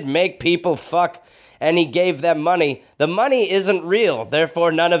defendant did make people fuck and he gave them money, the money isn't real.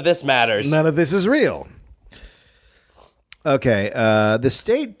 Therefore, none of this matters. None of this is real. Okay. The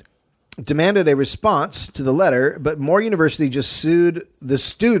state demanded a response to the letter, but Moore University just sued the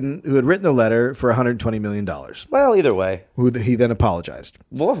student who had written the letter for $120 million. Well, either way. Who he then apologized.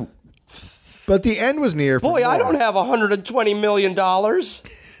 Whoa. But the end was near for Boy, I Moore. don't have $120 million.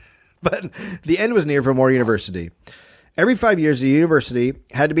 But the end was near for Moore University. Every 5 years, the university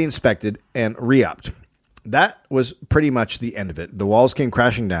had to be inspected and re-upped. That was pretty much the end of it. The walls came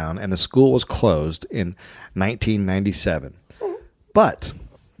crashing down, and the school was closed in 1997. But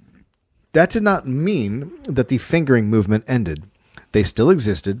that did not mean that the fingering movement ended. They still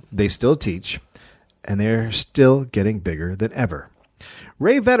existed, they still teach, and they're still getting bigger than ever.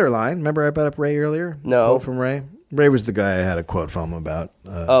 Ray Vetterline, remember I brought up Ray earlier? No. Quote from Ray? Ray was the guy I had a quote from about.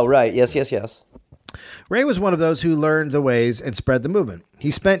 Oh, right. Yes. Ray was one of those who learned the ways and spread the movement. He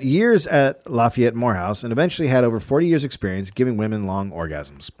spent years at Lafayette Morehouse and eventually had over 40 years' experience giving women long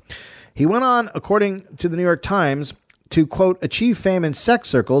orgasms. He went on, according to the New York Times, to, quote, achieve fame in sex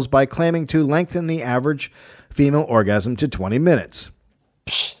circles by claiming to lengthen the average female orgasm to 20 minutes.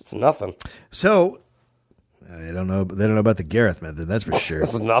 Psh, it's nothing. So, they don't know about the Gareth method, that's for sure.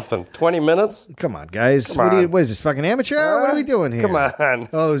 It's nothing. 20 minutes? Come on, guys. Come on. What is this, fucking amateur? What are we doing here? Come on.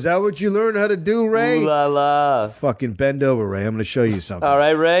 Oh, is that what you learned how to do, Ray? Ooh la la. Fucking bend over, Ray. I'm going to show you something. All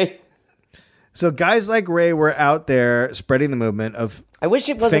right, Ray. So guys like Ray were out there spreading the movement of I wish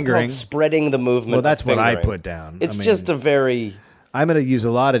it wasn't fingering. called spreading the movement. Well, that's of what I fingering. put down. It's I mean, just a very... I'm going to use a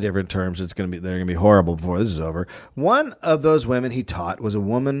lot of different terms. They're going to be horrible before this is over. One of those women he taught was a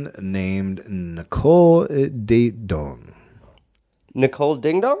woman named Nicole Daydon. Nicole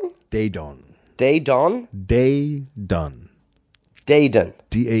Ding Dong? Daydon. Daydon? Daydon. Daydon.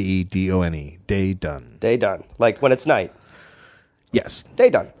 Daedone. Daydon. Daydon. Like when it's night. Yes.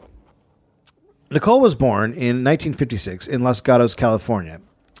 Daydon. Nicole was born in 1956 in Los Gatos, California.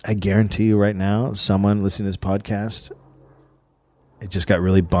 I guarantee you right now, someone listening to this podcast, it just got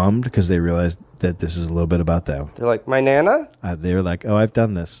really bummed because they realized that this is a little bit about them. They're like, my Nana? They were like, oh, I've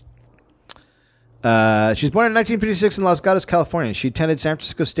done this. She was born in 1956 in Los Gatos, California. She attended San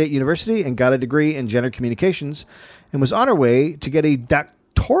Francisco State University and got a degree in gender communications and was on her way to get a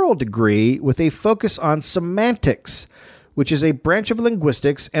doctoral degree with a focus on semantics, which is a branch of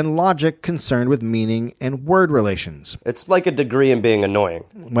linguistics and logic concerned with meaning and word relations. It's like a degree in being annoying.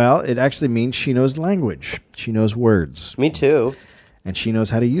 Well, it actually means she knows language. She knows words. Me too. And she knows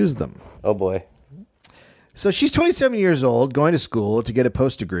how to use them. Oh, boy. So she's 27 years old, going to school to get a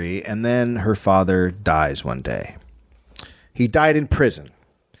post-degree, and then her father dies one day. He died in prison.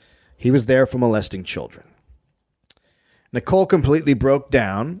 He was there for molesting children. Nicole completely broke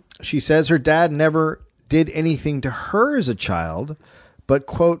down. She says her dad never did anything to her as a child, but,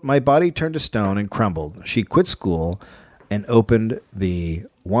 quote, my body turned to stone and crumbled. She quit school and opened the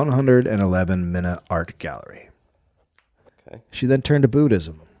 111 Minna Art Gallery. Okay. She then turned to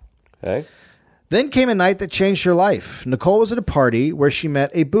Buddhism. Okay. Then came a night that changed her life. Nicole was at a party where she met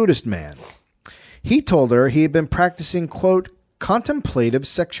a Buddhist man. He told her he had been practicing, quote, contemplative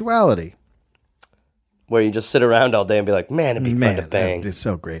sexuality. Where you just sit around all day and be like, man, it'd be fun to bang. It's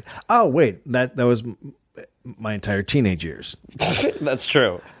so great. Oh, wait, that was my entire teenage years. That's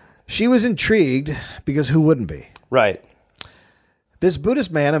true. She was intrigued because who wouldn't be? Right. This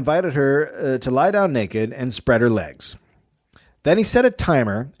Buddhist man invited her to lie down naked and spread her legs. Then he set a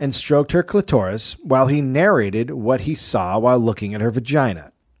timer and stroked her clitoris while he narrated what he saw while looking at her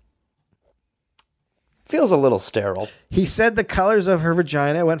vagina. Feels a little sterile. He said the colors of her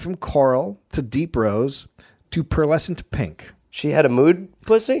vagina went from coral to deep rose to pearlescent pink. She had a mood,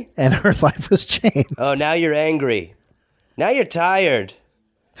 pussy? And her life was changed. Oh, now you're angry. Now you're tired.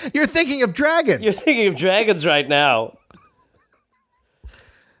 You're thinking of dragons. You're thinking of dragons right now.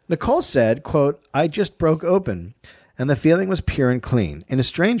 Nicole said, quote, I just broke open, and the feeling was pure and clean. In a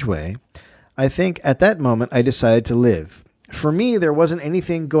strange way, I think at that moment I decided to live. For me, there wasn't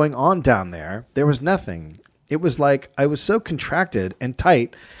anything going on down there. There was nothing. It was like I was so contracted and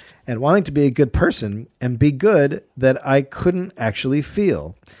tight, and wanting to be a good person and be good that I couldn't actually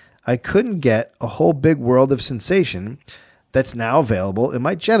feel. I couldn't get a whole big world of sensation that's now available in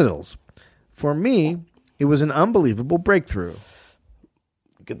my genitals. For me, it was an unbelievable breakthrough.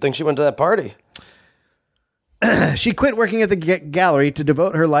 Good thing she went to that party. She quit working at the gallery to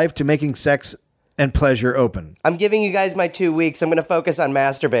devote her life to making sex and pleasure open. I'm giving you guys my 2 weeks. I'm going to focus on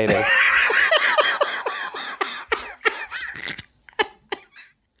masturbating.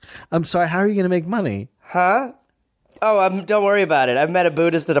 I'm sorry, how are you going to make money? Huh? Oh, don't worry about it. I've met a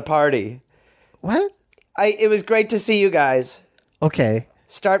Buddhist at a party. What? It was great to see you guys. Okay.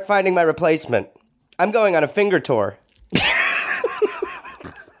 Start finding my replacement. I'm going on a finger tour.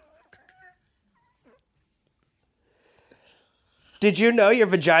 Did you know your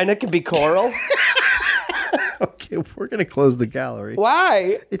vagina can be coral? Okay, we're going to close the gallery.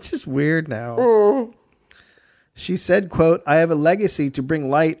 Why? It's just weird now. She said, quote, I have a legacy to bring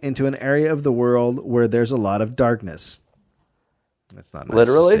light into an area of the world where there's a lot of darkness. That's not nice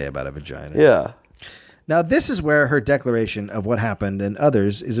Literally? to say about a vagina. Yeah. Now, this is where her declaration of what happened and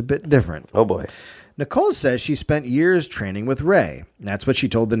others is a bit different. Oh, boy. Nicole says she spent years training with Ray. That's what she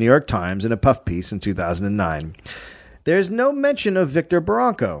told the New York Times in a puff piece in 2009. There's no mention of Victor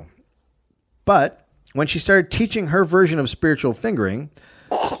Barranco. But when she started teaching her version of spiritual fingering,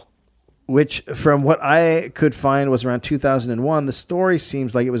 which from what I could find was around 2001, the story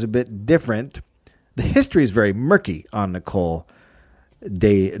seems like it was a bit different. The history is very murky on Nicole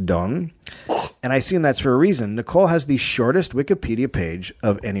Daedon, and I assume that's for a reason. Nicole has the shortest Wikipedia page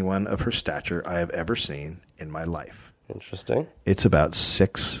of anyone of her stature I have ever seen in my life. Interesting. It's about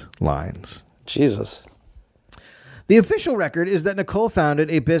 6 lines. Jesus. The official record is that Nicole founded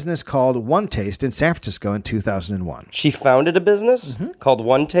a business called One Taste in San Francisco in 2001. She founded a business called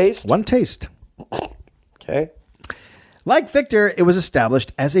One Taste? One Taste. Okay. Like Victor, it was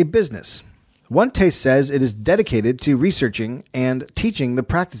established as a business. One Taste says it is dedicated to researching and teaching the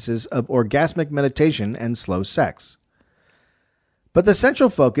practices of orgasmic meditation and slow sex. But the central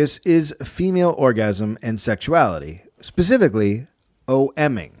focus is female orgasm and sexuality, specifically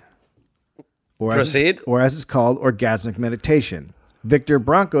OMing. Or as it's called, orgasmic meditation. Victor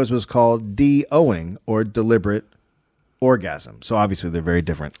Branco's was called DOing, or deliberate orgasm. So obviously they're very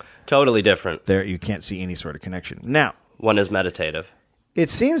different. Totally different. There, you can't see any sort of connection. Now, one is meditative.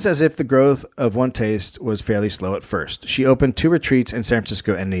 It seems as if the growth of One Taste was fairly slow at first. She opened 2 retreats in San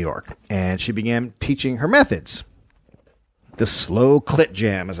Francisco and New York, and she began teaching her methods. The slow clit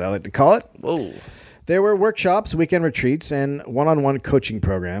jam, as I like to call it. Whoa. There were workshops, weekend retreats, and one-on-one coaching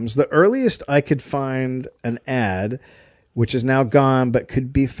programs. The earliest I could find an ad, which is now gone, but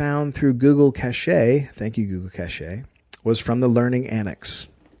could be found through Google Cache, thank you, Google Cache, was from the Learning Annex.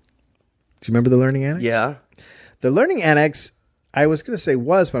 Do you remember the Learning Annex? Yeah. The Learning Annex, I was going to say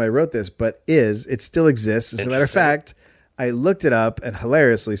was when I wrote this, but it still exists. As a matter of fact, I looked it up and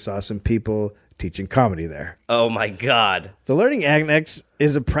hilariously saw some people teaching comedy there. Oh, my God. The Learning Annex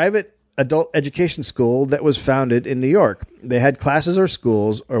is a private adult education school that was founded in New York. They had classes or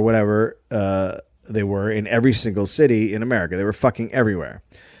schools or whatever they were in every single city in America. They were fucking everywhere.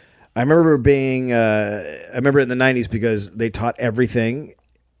 I remember in the 90s because they taught everything.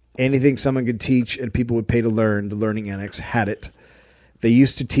 Anything someone could teach and people would pay to learn, the Learning Annex had it. They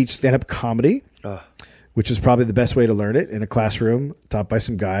used to teach stand-up comedy, which was probably the best way to learn it, in a classroom taught by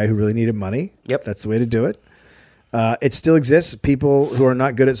some guy who really needed money. Yep. That's the way to do it. It still exists. People who are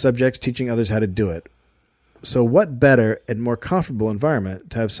not good at subjects teaching others how to do it. So what better and more comfortable environment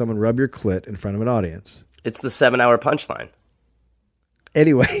to have someone rub your clit in front of an audience? It's the 7-hour punchline.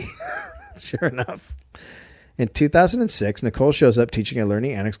 Anyway, sure enough. In 2006, Nicole shows up teaching a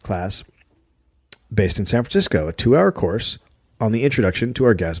Learning Annex class based in San Francisco, a 2-hour course on the introduction to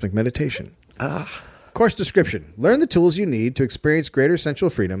orgasmic meditation. Course description. Learn the tools you need to experience greater sensual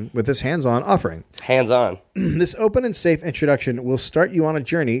freedom with this hands-on offering. Hands-on. This open and safe introduction will start you on a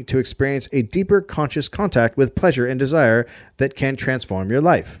journey to experience a deeper conscious contact with pleasure and desire that can transform your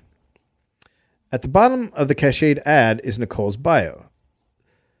life. At the bottom of the cached ad is Nicole's bio.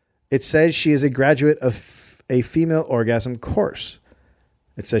 It says she is a graduate of a female orgasm course.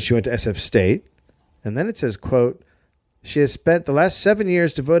 It says she went to SF State. And then it says, quote, she has spent the last 7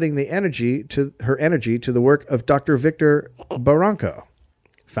 years devoting her energy to the work of Dr. Victor Barranco,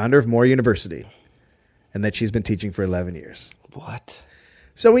 founder of Moore University, and that she's been teaching for 11 years. What?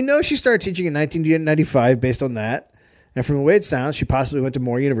 So we know she started teaching in 1995 based on that. And from the way it sounds, she possibly went to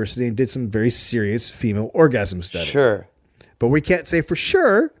Moore University and did some very serious female orgasm study. Sure. But we can't say for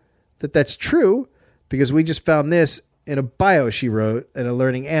sure that that's true because we just found this in a bio she wrote in a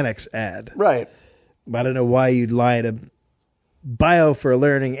Learning Annex ad. Right. I don't know why you'd lie to Bio for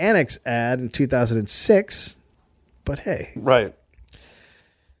Learning Annex ad in 2006. But hey. Right.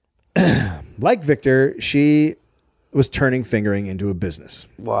 Like Victor, she was turning fingering into a business.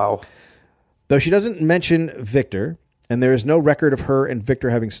 Wow. Though she doesn't mention Victor, and there is no record of her and Victor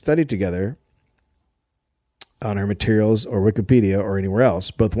having studied together on her materials or Wikipedia or anywhere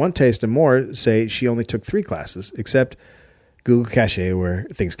else, both One Taste and More say she only took 3 classes, except Google Cache, where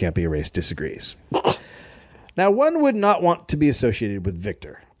things can't be erased, disagrees. Now, one would not want to be associated with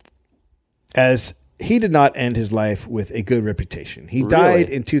Victor, as he did not end his life with a good reputation. He died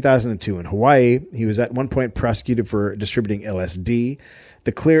in 2002 in Hawaii. He was at one point prosecuted for distributing LSD.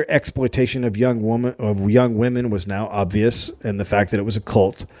 The clear exploitation of young women was now obvious, and the fact that it was a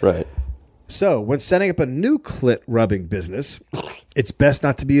cult. Right. So, when setting up a new clit rubbing business, it's best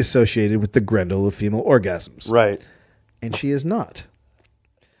not to be associated with the Grendel of female orgasms. Right. And she is not.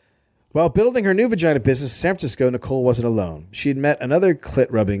 While building her new vagina business in San Francisco, Nicole wasn't alone. She had met another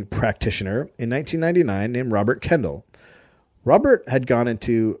clit-rubbing practitioner in 1999 named Robert Kendall. Robert had gone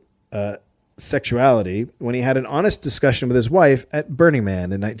into sexuality when he had an honest discussion with his wife at Burning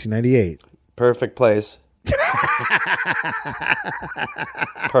Man in 1998. Perfect place.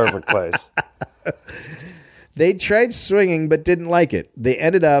 Perfect place. They tried swinging but didn't like it. They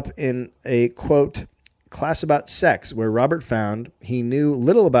ended up in a, quote, class about sex, where Robert found he knew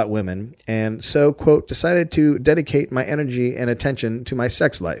little about women and so, quote, decided to dedicate my energy and attention to my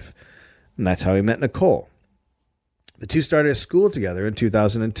sex life. And that's how he met Nicole. The two started a school together in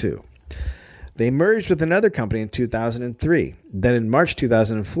 2002. They merged with another company in 2003. Then in March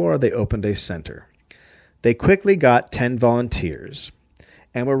 2004, they opened a center. They quickly got 10 volunteers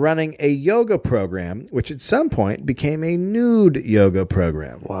and were running a yoga program, which at some point became a nude yoga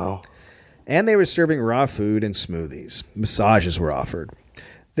program. Wow. And they were serving raw food and smoothies. Massages were offered.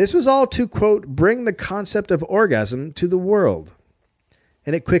 This was all to, quote, bring the concept of orgasm to the world.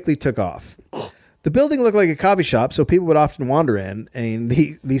 And it quickly took off. The building looked like a coffee shop, so people would often wander in, and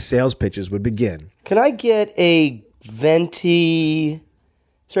these sales pitches would begin. Can I get a venti...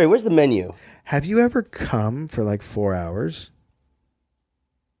 Sorry, where's the menu? Have you ever come for like 4 hours?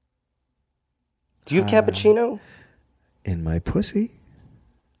 Do you have cappuccino? In my pussy?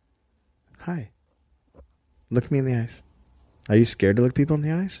 Hi. Look me in the eyes. Are you scared to look people in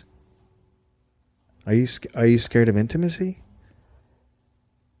the eyes? Are you scared of intimacy?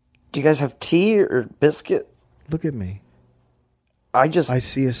 Do you guys have tea or biscuits? Look at me. I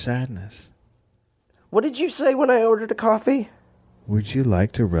see a sadness. What did you say when I ordered a coffee? Would you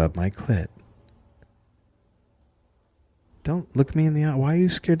like to rub my clit? Don't look me in the eye. Why are you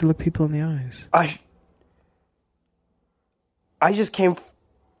scared to look people in the eyes? I just came...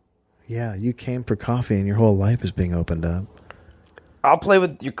 Yeah, you came for coffee and your whole life is being opened up. I'll play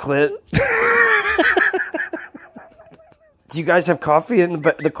with your clit. Do you guys have coffee in the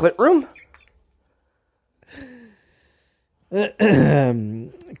clit room?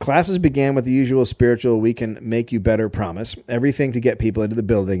 Classes began with the usual spiritual "we can make you better" promise. Everything to get people into the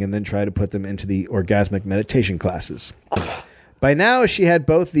building and then try to put them into the orgasmic meditation classes. By now, she had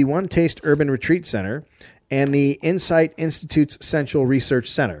both the One Taste Urban Retreat Center and the Insight Institute's Central Research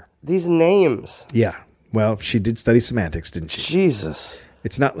Center. These names. Yeah. Well, she did study semantics, didn't she? Jesus.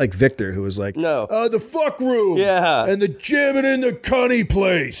 It's not like Victor, who was like, no, the fuck room. Yeah. And the jamming in the cunny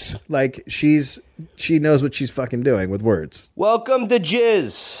place. Like, she knows what she's fucking doing with words. Welcome to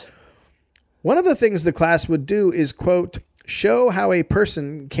Jizz. One of the things the class would do is, quote, show how a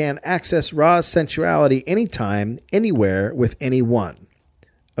person can access raw sensuality anytime, anywhere, with anyone.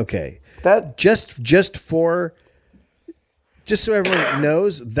 Okay. That just so everyone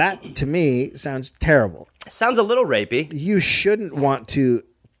knows, that to me sounds terrible. sounds a little rapey. You shouldn't want to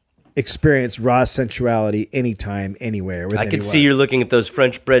experience raw sensuality anytime, anywhere with I anyone. could see you're looking at those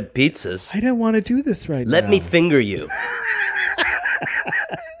French bread pizzas. I don't want to do this right now. Let me finger you.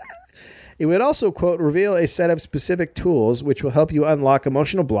 It would also, quote, reveal a set of specific tools which will help you unlock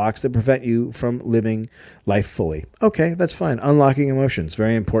emotional blocks that prevent you from living life fully. Okay, that's fine. Unlocking emotions,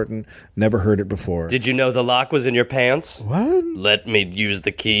 very important. Never heard it before. Did you know the lock was in your pants? What? Let me use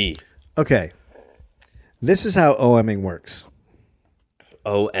the key. Okay. This is how OMing works.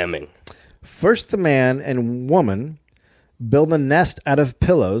 OMing. First, the man and woman build a nest out of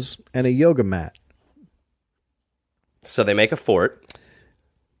pillows and a yoga mat. So they make a fort.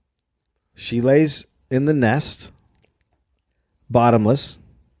 She lays in the nest, bottomless.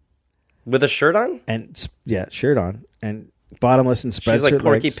 With a shirt on? And, yeah, shirt on. And bottomless and spreads She's like her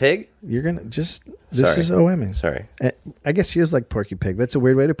Porky legs. Pig? You're going to just... This Sorry. is OMing. Sorry. I guess she is like Porky Pig. That's a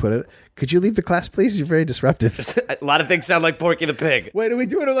weird way to put it. Could you leave the class, please? You're very disruptive. A lot of things sound like Porky the Pig. Wait, are we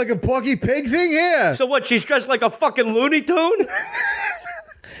doing it like a Porky Pig thing here? So what, she's dressed like a fucking Looney Tune?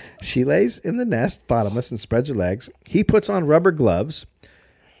 She lays in the nest, bottomless, and spreads her legs. He puts on rubber gloves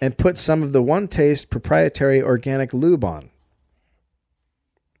and puts some of the One Taste proprietary organic lube on.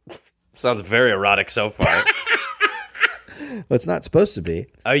 Sounds very erotic so far. Well, it's not supposed to be.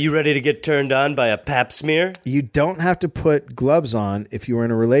 Are you ready to get turned on by a pap smear? You don't have to put gloves on if you are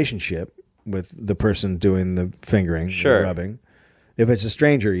in a relationship with the person doing the fingering, Sure. the rubbing. If it's a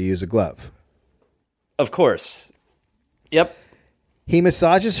stranger, you use a glove. Of course. Yep. He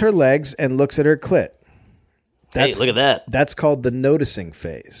massages her legs and looks at her clit. Hey, look at that. That's called the noticing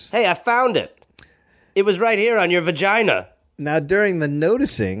phase. Hey, I found it. It was right here on your vagina. Now, during the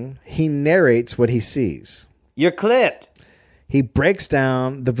noticing, he narrates what he sees. Your clit. He breaks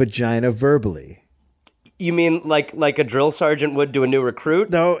down the vagina verbally. You mean like a drill sergeant would to a new recruit?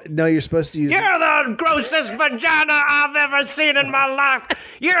 No, you're supposed to use... You're the grossest vagina I've ever seen in my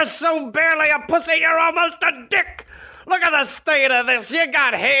life. You're so barely a pussy, you're almost a dick. Look at the state of this. You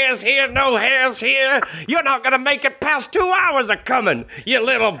got hairs here, no hairs here. You're not going to make it past 2 hours of coming, you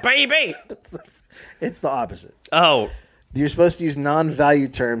little baby. It's the opposite. Oh, You're supposed to use non-value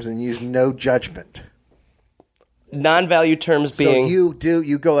terms and use no judgment. non-value terms being... So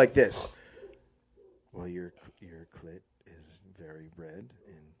you go like this. Well, your clit is very red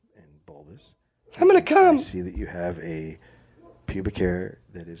and bulbous. I'm going to I come. see that you have a pubic hair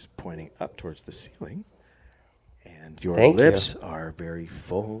that is pointing up towards the ceiling. And your Thank lips are very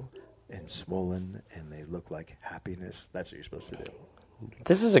full and swollen, and they look like happiness. That's what you're supposed to do.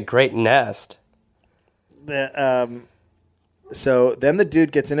 This is a great nest. So then the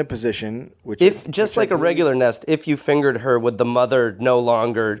dude gets in a position, If just like a regular nest, if you fingered her, would the mother no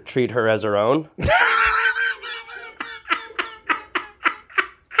longer treat her as her own?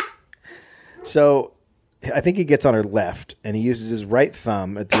 So I think he gets on her left, and he uses his right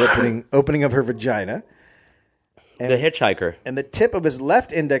thumb at the opening of her vagina. The hitchhiker. And the tip of his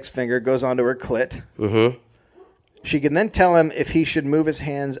left index finger goes onto her clit. Mm-hmm. She can then tell him if he should move his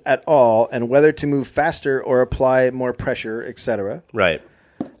hands at all and whether to move faster or apply more pressure, etc. Right.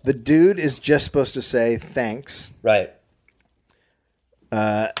 The dude is just supposed to say thanks. Right.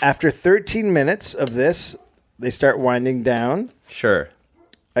 After 13 minutes of this, they start winding down. Sure.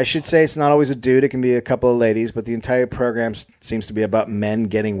 I should say it's not always a dude. It can be a couple of ladies, but the entire program seems to be about men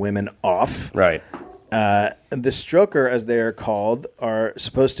getting women off. Right. The stroker, as they are called, are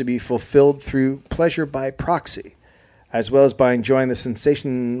supposed to be fulfilled through pleasure by proxy, as well as by enjoying the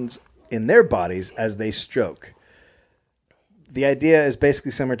sensations in their bodies as they stroke. The idea is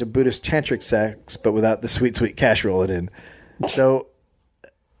basically similar to Buddhist tantric sex, but without the sweet, sweet cash rolling in. So,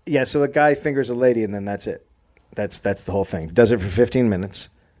 yeah, so a guy fingers a lady, and then that's it. That's the whole thing. Does it for 15 minutes,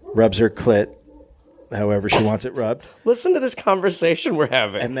 rubs her clit, however she wants it rubbed. Listen to this conversation we're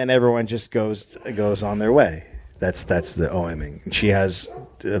having. And then everyone just goes on their way. That's the OMing. She has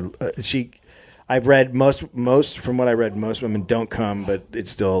I've read most from what I read, most women don't come, but it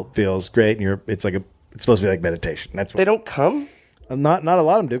still feels great. And it's supposed to be like meditation. That's what, They don't come? not a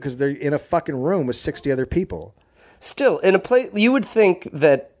lot of them do because they're in a fucking room with 60 other people. Still, in a place, you would think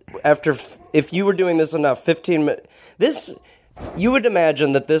that if you were doing this enough, 15 minutes, you would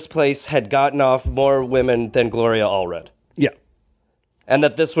imagine that this place had gotten off more women than Gloria Allred. Yeah. And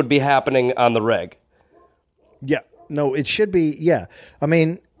that this would be happening on the reg. Yeah. No, it should be. Yeah. I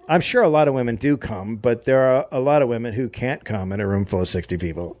mean, I'm sure a lot of women do come, but there are a lot of women who can't come in a room full of 60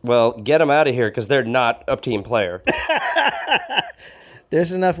 people. Well, get them out of here because they're not a team player.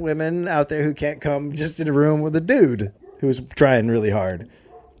 There's enough women out there who can't come just in a room with a dude who's trying really hard,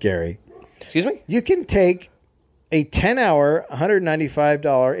 Gary. Excuse me? You can take a 10-hour,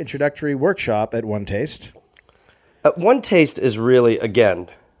 $195 introductory workshop at One Taste. One Taste is really, again...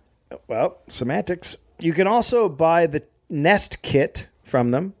 Well, semantics. You can also buy the Nest kit from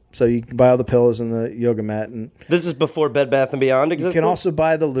them. So you can buy all the pillows and the yoga mat. And This is before Bed Bath & Beyond you existed? can also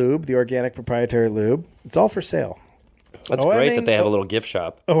buy the lube, the organic proprietary lube. It's all for sale. That's great that they have a little gift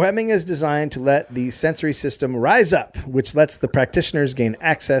shop. OMing is designed to let the sensory system rise up, which lets the practitioners gain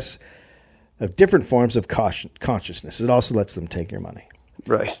access of different forms of consciousness. It also lets them take your money.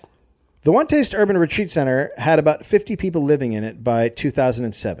 Right. The One Taste Urban Retreat Center had about 50 people living in it by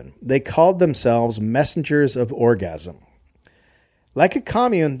 2007. They called themselves Messengers of Orgasm. Like a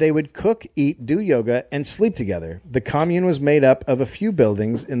commune, they would cook, eat, do yoga, and sleep together. The commune was made up of a few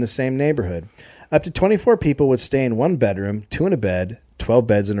buildings in the same neighborhood. Up to 24 people would stay in one bedroom, 2 in a bed, 12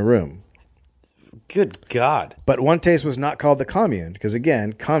 beds in a room. Good God. But one taste was not called the commune because,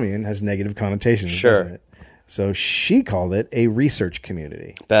 again, commune has negative connotations, Sure. doesn't it? So she called it a research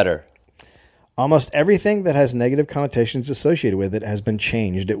community. Better. Almost everything that has negative connotations associated with it has been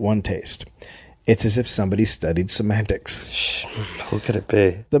changed at one taste. It's as if somebody studied semantics. Who could it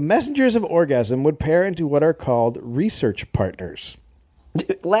be? The messengers of orgasm would pair into what are called research partners.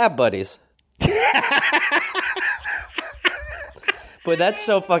 Lab buddies. Boy, that's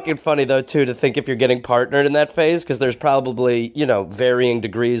so fucking funny, though, too, to think if you're getting partnered in that phase, because there's probably, varying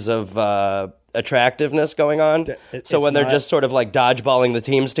degrees of attractiveness going on. So when they're just sort of like dodgeballing the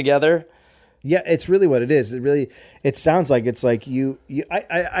teams together. Yeah, it's really what it is. It sounds like it's like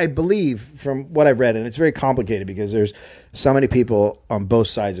I believe from what I've read, and it's very complicated because there's so many people on both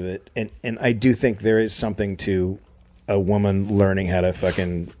sides of it, and I do think there is something to a woman learning how to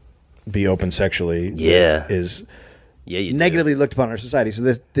fucking be open sexually. Yeah. Is you negatively looked upon in our society.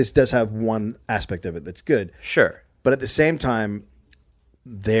 So this does have one aspect of it that's good. Sure. But at the same time,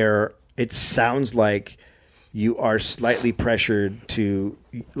 it sounds like you are slightly pressured to,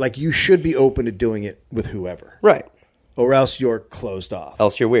 like, you should be open to doing it with whoever. Right. Or else you're closed off.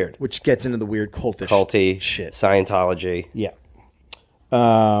 Else you're weird. Which gets into the weird Culty shit. Scientology. Yeah.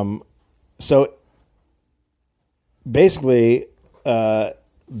 So basically, where'd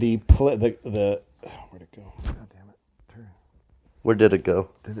it go? God damn it. Turn. Where did it go?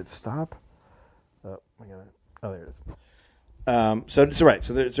 Did it stop? Oh, I got it. Oh, there it is. So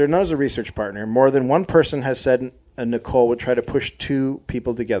they're known as a research partner. More than one person has said Nicole would try to push two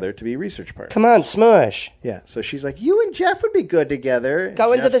people together to be research partners. Come on, smush. Yeah, so she's like, you and Jeff would be good together.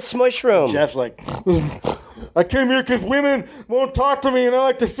 Go into the smush room. Jeff's like, I came here because women won't talk to me and I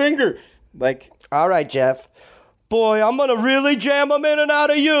like to finger. Like, all right, Jeff. Boy, I'm going to really jam them in and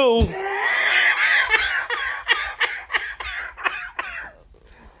out of you.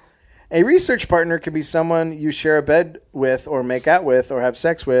 a research partner can be someone you share a bed with or make out with or have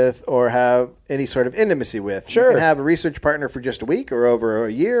sex with or have any sort of intimacy with. Sure. You can have a research partner for just a week or over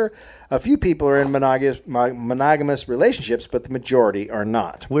a year. A few people are in monogamous relationships, but the majority are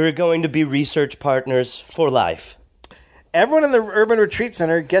not. We're going to be research partners for life. Everyone in the Urban Retreat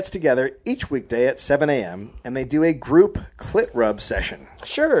Center gets together each weekday at 7 a.m. and they do a group clit rub session.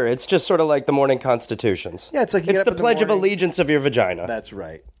 Sure, it's just sort of like the morning constitutions. Yeah, it's like you it's get the up in Pledge of morning. Allegiance of your vagina. That's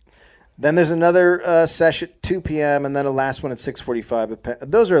right. Then there's another session at 2 p.m. and then a last one at 6:45.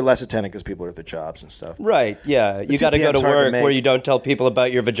 Those are less attended because people are at their jobs and stuff. Right, yeah. You got to 2 go to p.m. 's hard to work make. where you don't tell people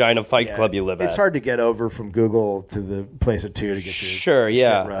about your vagina fight club you live at. It's hard to get over from Google to the place at 2 to get your Sure,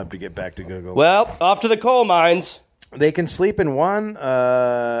 yeah. shit rubbed to get back to Google. Well, off to the coal mines. They can sleep in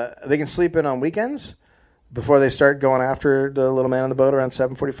they can sleep in on weekends before they start going after the little man on the boat around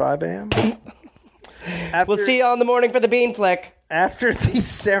 7:45 a.m. We'll see you all in the morning for the bean flick. After the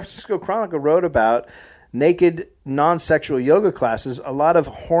San Francisco Chronicle wrote about naked, non-sexual yoga classes, a lot of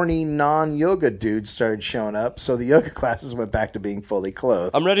horny, non-yoga dudes started showing up, so the yoga classes went back to being fully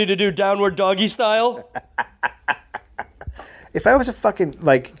clothed. I'm ready to do downward doggy style. If I was a fucking,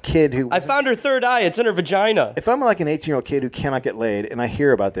 kid who... I found her third eye. It's in her vagina. If I'm like an 18-year-old kid who cannot get laid and I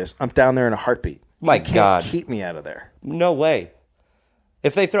hear about this, I'm down there in a heartbeat. My You can't God. keep me out of there. No way.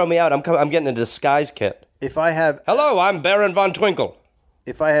 If they throw me out, I'm getting a disguise kit. If I have... Hello, I'm Baron Von Twinkle.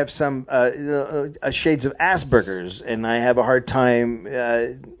 If I have some shades of Asperger's and I have a hard time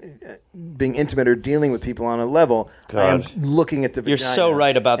being intimate or dealing with people on a level, I am looking at the You're vagina. so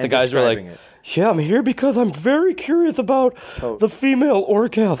right about the and guys who are like, describing it. yeah, I'm here because I'm very curious about the female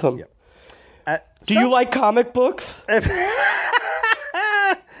orgasm. Do you like comic books?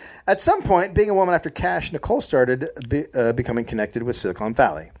 At some point, being a woman after cash, Nicole started becoming connected with Silicon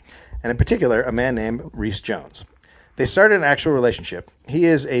Valley, and in particular, a man named Reese Jones. They started an actual relationship. He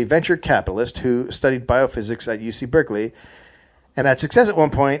is a venture capitalist who studied biophysics at UC Berkeley and had success at one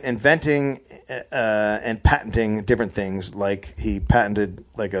point inventing and patenting different things. Like he patented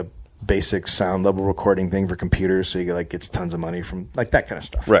like a basic sound level recording thing for computers, so he gets tons of money from that kind of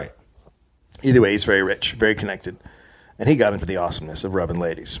stuff. Right. Either way, he's very rich, very connected, and he got into the awesomeness of rubbing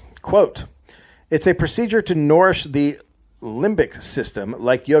ladies. Quote, "It's a procedure to nourish the limbic system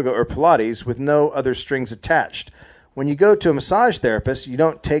like yoga or Pilates with no other strings attached. When you go to a massage therapist, you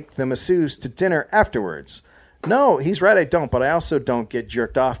don't take the masseuse to dinner afterwards." No, he's right, I don't, but I also don't get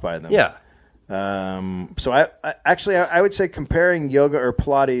jerked off by them. Yeah. So I would say comparing yoga or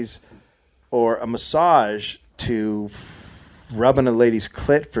Pilates or a massage to rubbing a lady's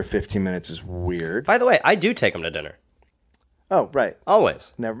clit for 15 minutes is weird. By the way, I do take them to dinner. Oh, right.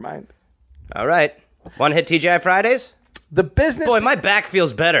 Always. Never mind. All right. Want to hit TGI Fridays? The business... Boy, my back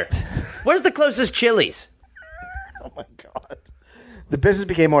feels better. Where's the closest Chili's? Oh, my God. The business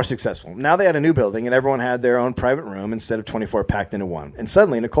became more successful. Now they had a new building, and everyone had their own private room instead of 24 packed into one. And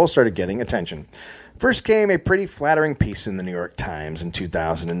suddenly, Nicole started getting attention. First came a pretty flattering piece in the New York Times in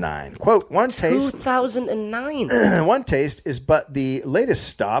 2009. Quote, 2009. One taste is but the latest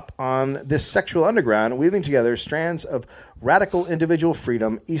stop on this sexual underground, weaving together strands of radical individual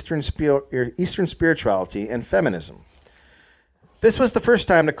freedom, Eastern spirituality, and feminism. This was the first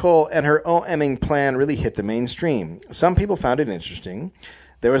time Nicole and her OMing plan really hit the mainstream. Some people found it interesting.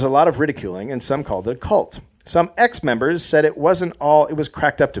 There was a lot of ridiculing, and some called it a cult. Some ex-members said it wasn't all it was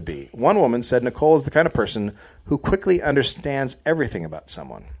cracked up to be. One woman said Nicole is the kind of person who quickly understands everything about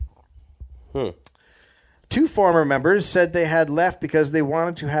someone. Two former members said they had left because they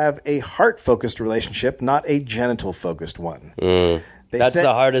wanted to have a heart-focused relationship, not a genital-focused one. That's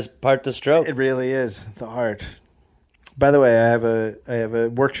the hardest part to stroke. It really is, the heart. By the way, I have a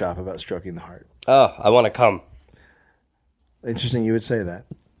workshop about stroking the heart. Oh, I want to come. Interesting you would say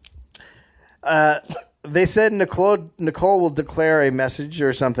that. They said Nicole will declare a message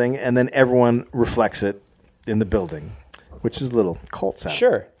or something, and then everyone reflects it in the building, which is a little cult sound.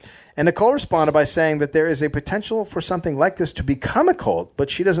 Sure. And Nicole responded by saying that there is a potential for something like this to become a cult, but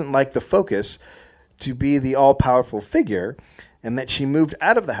she doesn't like the focus to be the all-powerful figure, and that she moved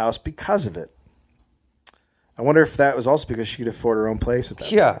out of the house because of it. I wonder if that was also because she could afford her own place at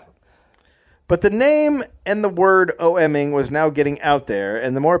that Yeah. point. But the name and the word OMing was now getting out there,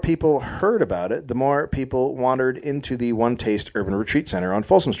 and the more people heard about it, the more people wandered into the One Taste Urban Retreat Center on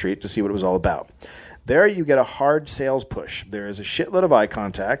Folsom Street to see what it was all about. There you get a hard sales push. There is a shitload of eye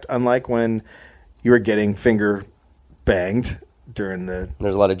contact, unlike when you were getting finger banged during the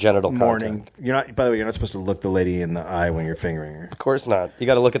There's a lot of genital morning. contact. By the way, you're not supposed to look the lady in the eye when you're fingering her. Of course not. You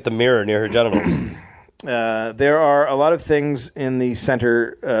got to look at the mirror near her genitals. There are a lot of things in the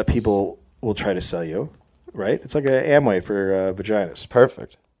center people will try to sell you, right? It's like an Amway for vaginas.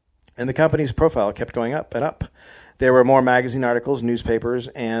 Perfect. And the company's profile kept going up and up. There were more magazine articles, newspapers,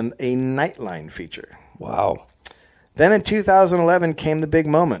 and a Nightline feature. Wow. Then in 2011 came the big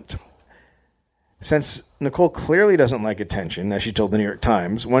moment. Since Nicole clearly doesn't like attention, as she told the New York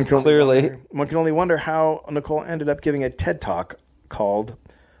Times, one can only wonder how Nicole ended up giving a TED Talk called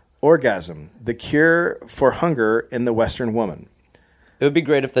Orgasm, the Cure for Hunger in the Western Woman. It would be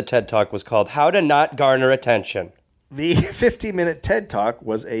great if the TED Talk was called How to Not Garner Attention. The 50-minute TED Talk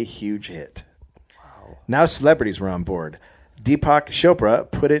was a huge hit. Wow. Now celebrities were on board. Deepak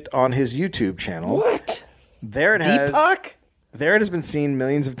Chopra put it on his YouTube channel. What? There it has been seen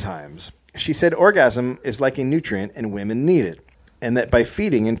millions of times. She said orgasm is like a nutrient and women need it, and that by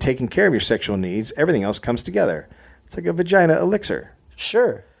feeding and taking care of your sexual needs, everything else comes together. It's like a vagina elixir.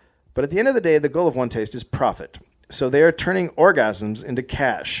 Sure. But at the end of the day, the goal of One Taste is profit. So they are turning orgasms into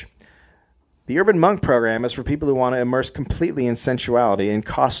cash. The Urban Monk program is for people who want to immerse completely in sensuality and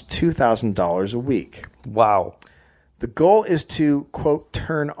costs $2,000 a week. Wow. The goal is to, quote,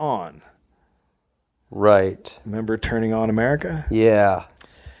 turn on. Right. Remember Turning On America? Yeah.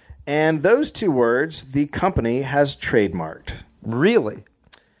 And those two words, the company has trademarked. Really?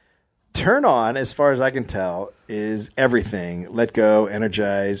 Turn on, as far as I can tell, is everything. Let go,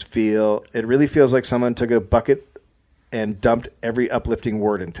 energize, feel. It really feels like someone took a bucket and dumped every uplifting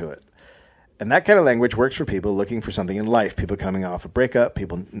word into it. And that kind of language works for people looking for something in life. People coming off a breakup,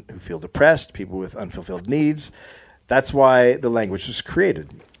 people who feel depressed, people with unfulfilled needs. That's why the language was created.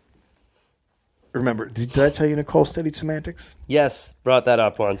 Remember, did I tell you Nicole studied semantics? Yes, brought that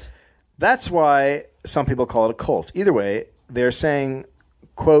up once. That's why some people call it a cult. Either way, they're saying,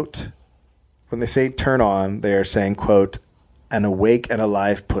 quote, when they say turn on, they're saying, quote, an awake and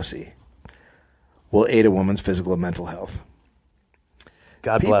alive pussy will aid a woman's physical and mental health.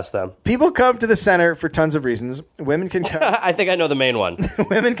 God bless them. People come to the center for tons of reasons. Women can come. I think I know the main one.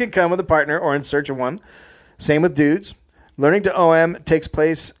 Women can come with a partner or in search of one. Same with dudes. Learning to OM takes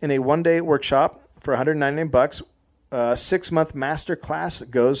place in a one-day workshop for $199. 6-month master class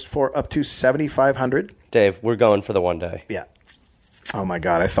goes for up to $7,500. Dave, we're going for the one day. Yeah. Oh my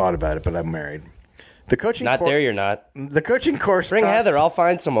God, I thought about it, but I'm married. The coaching there, you're not. The coaching course. Bring Heather. I'll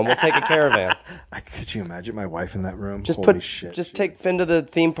find someone. We'll take a caravan. Could you imagine my wife in that room? Holy shit! Just take Finn to the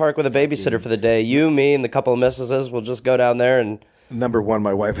theme park with a babysitter for the day. You, me, and the couple of missuses will just go down there and. Number one,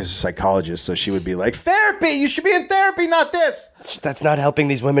 my wife is a psychologist, so she would be like, "Therapy. You should be in therapy, not this." That's not helping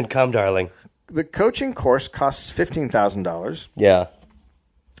these women come, darling. The coaching course costs $15,000. Yeah.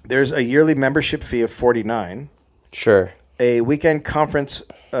 There's a yearly membership fee of $49. Sure. A weekend conference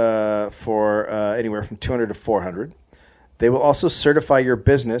for anywhere from $200 to $400. They will also certify your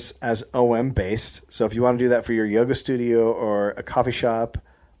business as OM based. So if you want to do that for your yoga studio or a coffee shop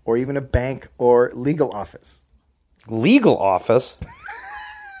or even a bank or legal office, Legal office?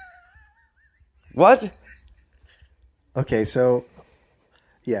 What? Okay, so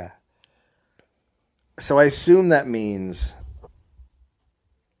yeah. So I assume that means.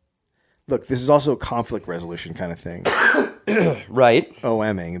 Look, this is also a conflict resolution kind of thing. Right.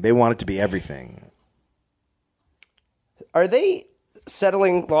 OMing. They want it to be everything. Are they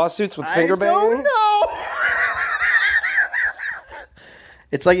settling lawsuits with finger banging? I don't know.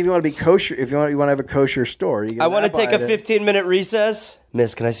 It's like if you want to be kosher, if you want to have a kosher store. You I want to take a 15-minute recess.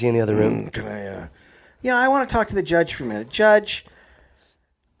 Miss, can I see you in the other room? Can I? I want to talk to the judge for a minute. Judge,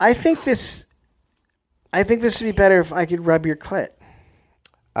 I think this would be better if I could rub your clit.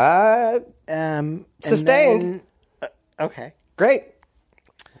 Sustained. Okay. Great.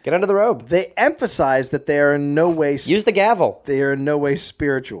 Get under the robe. They emphasize that they are in no way. Use the gavel. They are in no way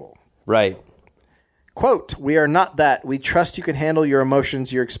spiritual. Right. Quote, we are not that. We trust you can handle your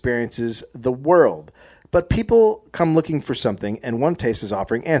emotions, your experiences, the world. But people come looking for something, and One Taste is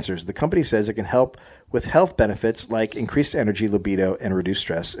offering answers. The company says it can help with health benefits like increased energy, libido, and reduced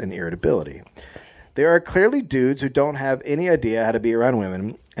stress and irritability. There are clearly dudes who don't have any idea how to be around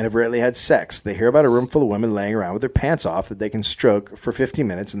women and have rarely had sex. They hear about a room full of women laying around with their pants off that they can stroke for 15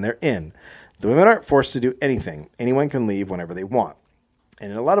 minutes, and they're in. The women aren't forced to do anything. Anyone can leave whenever they want.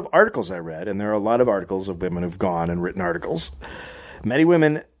 And in a lot of articles I read, and there are a lot of articles of women who've gone and written articles, many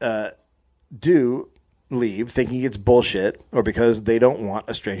women do leave thinking it's bullshit or because they don't want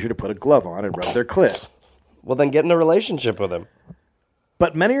a stranger to put a glove on and rub their clit. Well, then get in a relationship with him.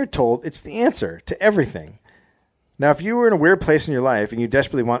 But many are told it's the answer to everything. Now, if you were in a weird place in your life and you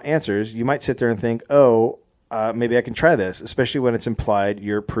desperately want answers, you might sit there and think, maybe I can try this, especially when it's implied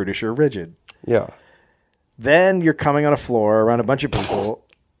you're prudish or rigid. Yeah. Then you're coming on a floor around a bunch of people,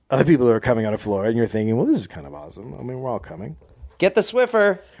 other people who are coming on a floor, and you're thinking, well, this is kind of awesome. I mean, we're all coming. Get the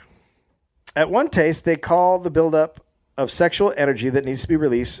Swiffer. At One Taste, they call the buildup of sexual energy that needs to be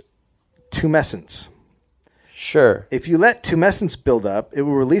released tumescence. Sure. If you let tumescence build up, it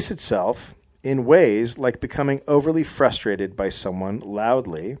will release itself in ways like becoming overly frustrated by someone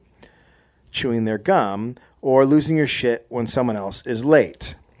loudly, chewing their gum, or losing your shit when someone else is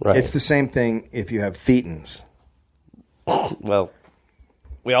late. Right. It's the same thing if you have thetans. Well,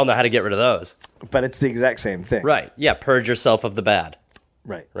 we all know how to get rid of those. But it's the exact same thing. Right. Yeah, purge yourself of the bad.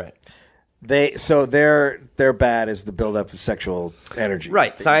 Right. Right. Their bad is the buildup of sexual energy.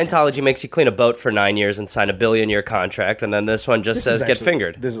 Right. Scientology makes you clean a boat for 9 years and sign a billion-year contract, and then this one just says get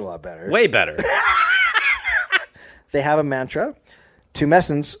fingered. This is a lot better. Way better. They have a mantra,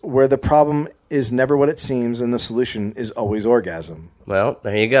 tumescence, where the problem is never what it seems and the solution is always orgasm. Well,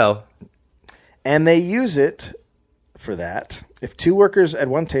 there you go. And they use it for that. If two workers at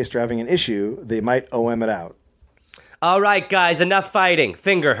One Taste are having an issue, they might OM it out. All right, guys, enough fighting.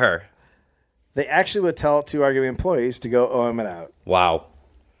 Finger her. They actually would tell two arguing employees to go OM it out. Wow.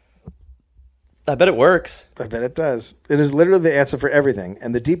 I bet it works. I bet it does. It is literally the answer for everything.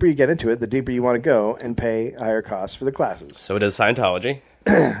 And the deeper you get into it, the deeper you want to go and pay higher costs for the classes. So it is Scientology.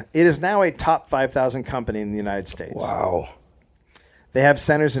 It is now a top 5,000 company in the United States. Wow. They have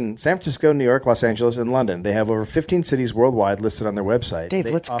centers in San Francisco, New York, Los Angeles, and London. They have over 15 cities worldwide listed on their website. Dave,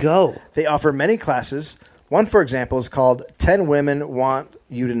 let's go. They offer many classes. One, for example, is called 10 Women Want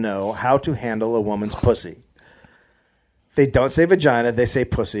You to Know How to Handle a Woman's Pussy. They don't say vagina, they say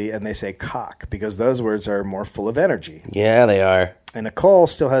pussy, and they say cock, because those words are more full of energy. Yeah, they are. And Nicole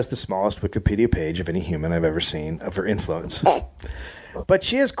still has the smallest Wikipedia page of any human I've ever seen of her influence. But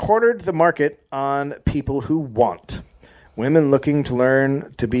she has cornered the market on people who want. Women looking to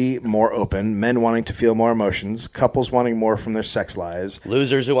learn to be more open, men wanting to feel more emotions, couples wanting more from their sex lives.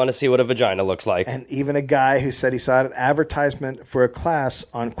 Losers who want to see what a vagina looks like. And even a guy who said he saw an advertisement for a class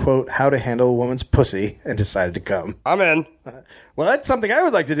on, quote, how to handle a woman's pussy and decided to come. I'm in. Well, that's something I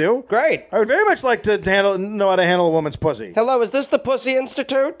would like to do. Great. I would very much like to know how to handle a woman's pussy. Hello, is this the Pussy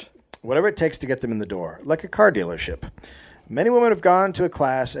Institute? Whatever it takes to get them in the door, like a car dealership. Many women have gone to a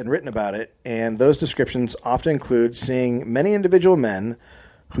class and written about it, and those descriptions often include seeing many individual men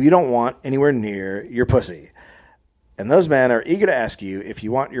who you don't want anywhere near your pussy. And those men are eager to ask you if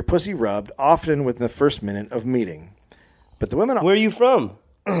you want your pussy rubbed, often within the first minute of meeting. But the women... Where are you from?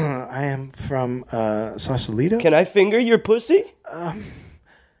 I am from Sausalito. Can I finger your pussy?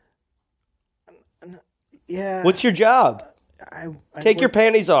 Yeah. What's your job? I Take your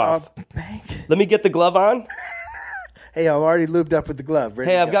panties off. Bank. Let me get the glove on. Hey, I'm already lubed up with the glove.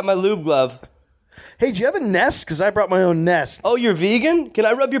 Ready Hey, to I've go. got my lube glove. Hey, do you have a nest? Because I brought my own nest. Oh, you're vegan? Can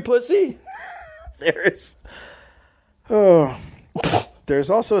I rub your pussy? There's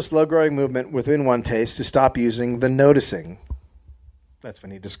also a slow-growing movement within One Taste to stop using the noticing. That's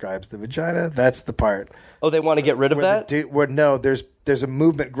when he describes the vagina. That's the part. Oh, they want to get rid of that? No, there's a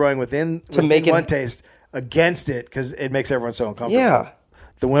movement growing within make it one taste against it because it makes everyone so uncomfortable. Yeah.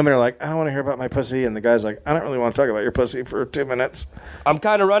 The women are like, I don't want to hear about my pussy. And the guy's like, I don't really want to talk about your pussy for 2 minutes. I'm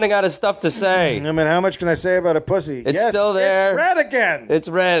kind of running out of stuff to say. I mean, how much can I say about a pussy? It's still there. It's red again. It's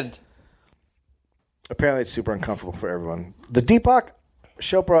red. Apparently, it's super uncomfortable for everyone. The Deepak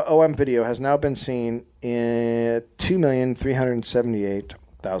Chopra OM video has now been seen in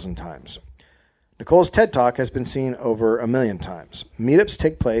 2,378,000 times. Nicole's TED Talk has been seen over 1 million times. Meetups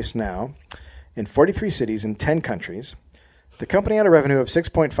take place now in 43 cities in 10 countries. The company had a revenue of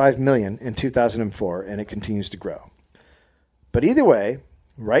 $6.5 million in 2004, and it continues to grow. But either way,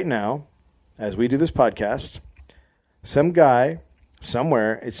 right now, as we do this podcast, some guy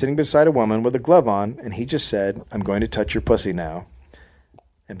somewhere is sitting beside a woman with a glove on, and he just said, I'm going to touch your pussy now.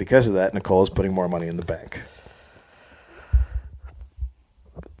 And because of that, Nicole is putting more money in the bank.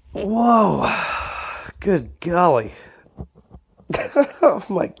 Whoa. Good golly. Oh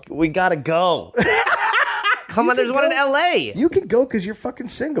my, we gotta go. Come on, there's one in LA. You can go because you're fucking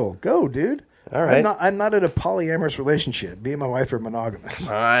single. Go, dude. All right. I'm not in a polyamorous relationship. Me and my wife are monogamous.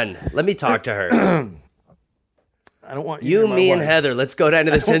 Come on, let me talk to her. I don't want You, near me, my and wife. Heather, let's go down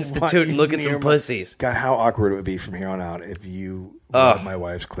to this I don't institute want and you look at near some my- pussies. God, how awkward it would be from here on out if you rubbed my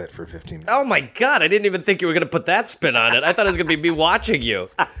wife's clit for 15 minutes. Oh my God, I didn't even think you were going to put that spin on it. I thought it was going to be me watching you.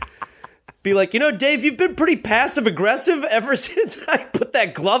 Be like, Dave, you've been pretty passive-aggressive ever since I put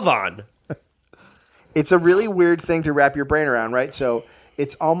that glove on. It's a really weird thing to wrap your brain around, right? So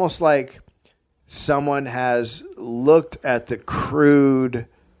it's almost like someone has looked at the crude.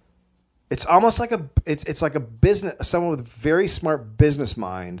 It's almost like it's like a business. Someone with a very smart business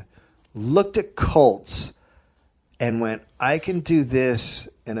mind looked at cults and went, I can do this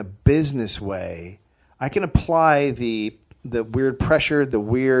in a business way. I can apply the weird pressure, the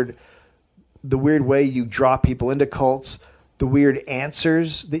weird way you draw people into cults, the weird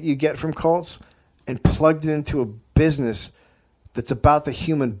answers that you get from cults, and plugged it into a business that's about the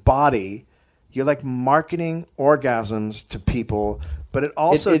human body. You're like marketing orgasms to people, but it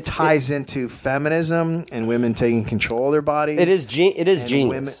also ties into feminism and women taking control of their bodies. It is genius.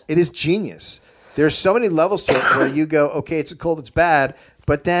 It is genius. There's so many levels to it where you go, okay, it's a cult, it's bad,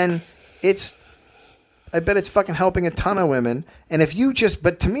 but then I bet it's fucking helping a ton of women. And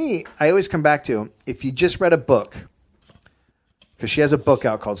but to me, I always come back to, if you just read a book, because she has a book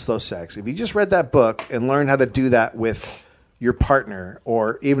out called Slow Sex. If you just read that book and learned how to do that with your partner,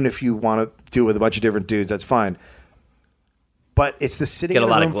 or even if you want to do it with a bunch of different dudes, that's fine. But it's the sitting in a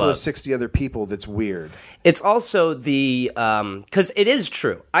room full of 60 other people that's weird. It's also the because it is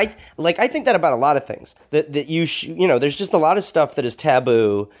true. I think that about a lot of things that there's just a lot of stuff that is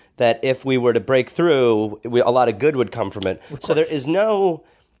taboo that if we were to break through, a lot of good would come from it. So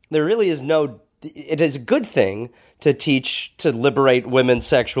there really is no. It is a good thing to teach to liberate women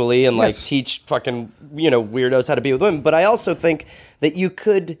sexually and teach fucking weirdos how to be with women. But I also think that you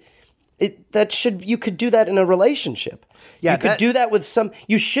could do that in a relationship. Yeah, you could do that with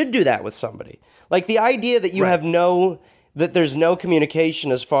you should do that with somebody. Like the idea that you have that there's no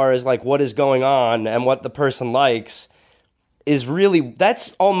communication as far as like what is going on and what the person likes is really,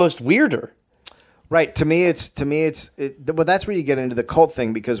 that's almost weirder. Right. To me, well, that's where you get into the cult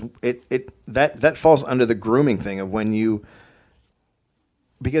thing, because that falls under the grooming thing of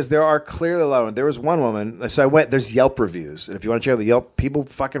because there are clearly a lot of, there was one woman, so there's Yelp reviews. And if you want to check out the Yelp, people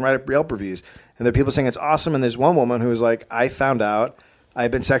fucking write up Yelp reviews. And there are people saying it's awesome. And there's one woman who was like, I found out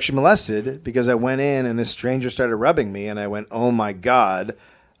I've been sexually molested because I went in and this stranger started rubbing me. And I went, oh my God,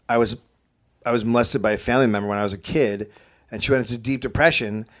 I was molested by a family member when I was a kid. And she went into deep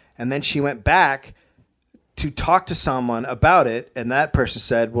depression. And then she went back to talk to someone about it. And that person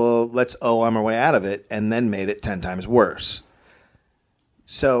said, well, let's OM our way out of it. And then made it 10 times worse.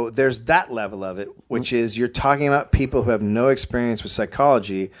 So there's that level of it, which is you're talking about people who have no experience with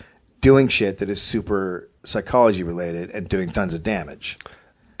psychology doing shit that is super psychology related and doing tons of damage.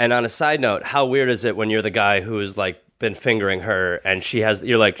 And on a side note, how weird is it when you're the guy who's like been fingering her and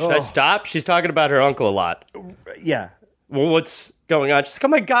you're like, should I stop? She's talking about her uncle a lot. Yeah. Well, what's going on? She's like, oh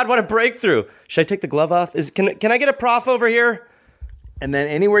my God, what a breakthrough. Should I take the glove off? Can I get a prof over here? And then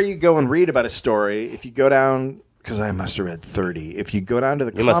anywhere you go and read about a story, if you go down, because I must have read 30, if you go down to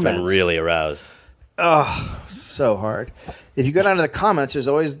the comments. You must have been really aroused. Oh, so hard. If you go down to the comments, there's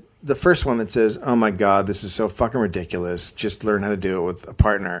always the first one that says, oh my God, this is so fucking ridiculous. Just learn how to do it with a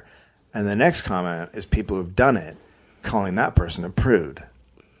partner. And the next comment is people who've done it, calling that person a prude.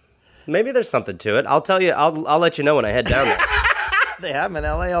 Maybe there's something to it. I'll tell you. I'll let you know when I head down there. They have them in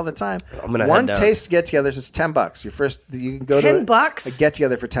LA all the time. I'm gonna One head down. taste get together is $10. You can go to $10? a get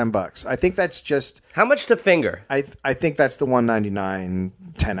together for $10. I think that's just. How much to finger? I think that's the $1.99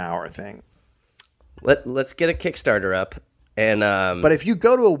 10-hour thing. Let's get a Kickstarter up. And But if you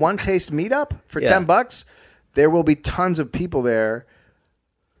go to a one taste meetup for $10, there will be tons of people there.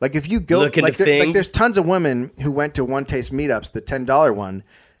 Like if you go, Looking like, to thing. there's tons of women who went to one taste meetups, the $10 one,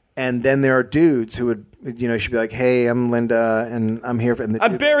 and then there are dudes who would, should be like, "Hey, I'm Linda, and I'm here for." And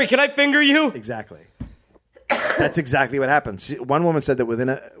I'm Barry. Can I finger you? Exactly. That's exactly what happens. One woman said that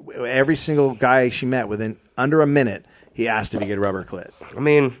within every single guy she met, within under a minute, he asked if he could rub her clit. I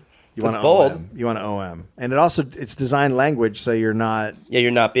mean, You want it's to bold. OM. You want to OM, and it's designed language, so you're not. Yeah,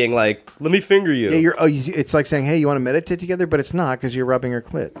 you're not being like, let me finger you. Yeah, it's like saying, "Hey, you want to meditate together?" But it's not because you're rubbing her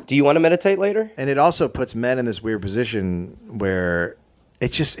clit. Do you want to meditate later? And it also puts men in this weird position where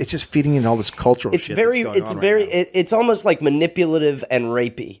it's just feeding in all this cultural It's shit. very, that's going it's on very, right now. it's almost like manipulative and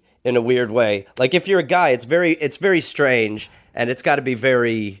rapey in a weird way. Like if you're a guy, it's very strange, and it's got to be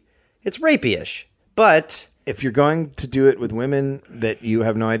it's rapey-ish. But If you're going to do it with women that you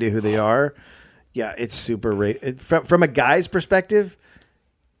have no idea who they are, yeah, it's super rape. From a guy's perspective,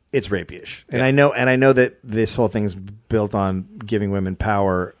 it's rapey-ish. And I know that this whole thing's built on giving women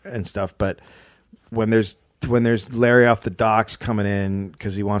power and stuff, but when there's Larry off the docks coming in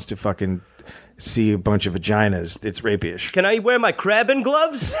because he wants to fucking see a bunch of vaginas, it's rapey-ish. can I wear my crabbing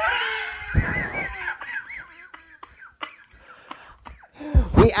gloves?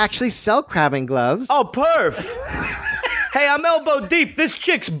 We actually sell crabbing gloves. Oh, perf. Hey, I'm elbow deep. This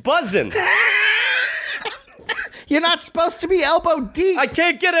chick's buzzing. You're not supposed to be elbow deep. I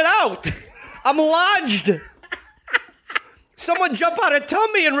can't get it out. I'm lodged. Someone jump out of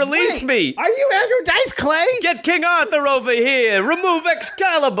tummy and release me. Are you Andrew Dice Clay? Get King Arthur over here. Remove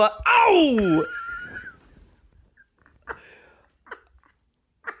Excalibur. Ow!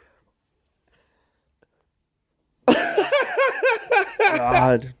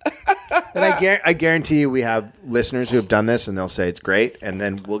 God. And I guarantee you we have listeners who have done this and they'll say it's great, and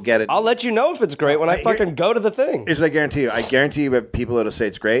then we'll get it. I'll let you know if it's great when I fucking go to the thing. Here's what I guarantee you. I guarantee you have people that'll say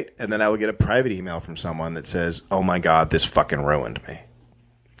it's great, and then I will get a private email from someone that says, "Oh my God, this fucking ruined me."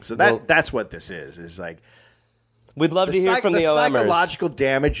 So that's what this is. Is like We'd love to hear from the OMers. psychological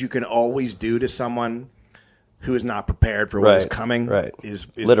damage you can always do to someone who is not prepared for what is Right, coming. right. Is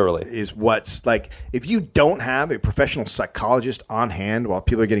Literally. is what's like. If you don't have a professional psychologist on hand while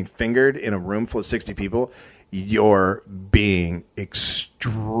people are getting fingered in a room full of 60 people, you're being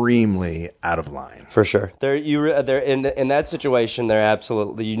extremely out of line. For sure. They're in that situation, they're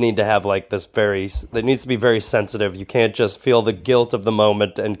absolutely, you need to have like this there needs to be very sensitive. You can't just feel the guilt of the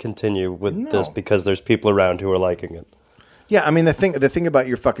moment and continue with this because there's people around who are liking it. Yeah, I mean the thing about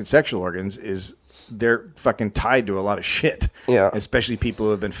your fucking sexual organs is they're fucking tied to a lot of shit. Yeah. Especially people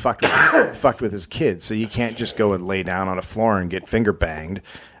who have been fucked with as kids. So you can't just go and lay down on a floor and get finger banged.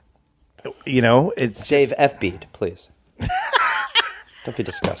 It's Dave just, F. Beat, please. Don't be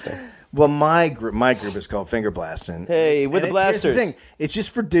disgusting. well, my group is called Finger Blasting. Hey, we're the Here's blasters. the thing. It's just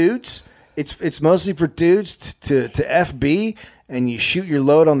for dudes. It's mostly for dudes to FB, and you shoot your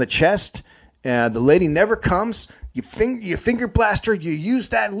load on the chest. The lady never comes. You finger blaster. You use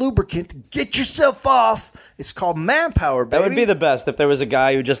that lubricant to get yourself off. It's called manpower, baby. That would be the best if there was a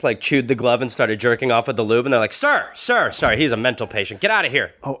guy who just like chewed the glove and started jerking off with the lube, and they're like, "Sir, sorry, he's a mental patient. Get out of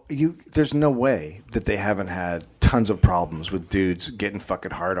here." Oh, there's no way that they haven't had tons of problems with dudes getting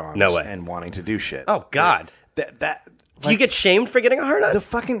fucking hard-ons No way. and wanting to do shit. Oh God. Do you get shamed for getting a hard on?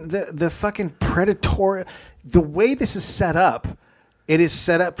 the fucking predatory, the way this is set up, it is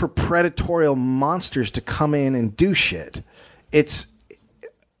set up for predatorial monsters to come in and do shit. It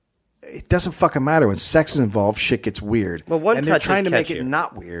doesn't fucking matter when sex is involved. Shit gets weird. Well, one and they're touch is trying to make catchier. it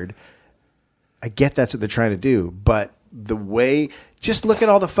not weird. I get that's what they're trying to do, but the way, just look at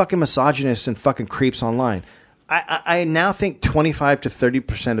all the fucking misogynists and fucking creeps online. I now think 25 to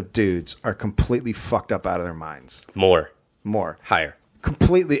 30% of dudes are completely fucked up out of their minds. More. Higher.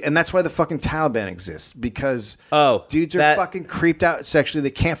 Completely. And that's why the fucking Taliban exists. Because dudes are fucking creeped out sexually. They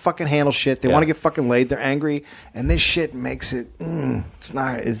can't fucking handle shit. They want to get fucking laid. They're angry. And this shit makes it, it's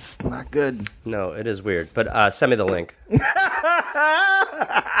not good. No, it is weird. But send me the link.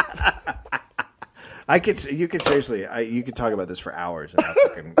 You could seriously, you could talk about this for hours and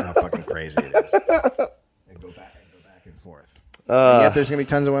how fucking crazy it is. And go back and forth. And yet there's going to be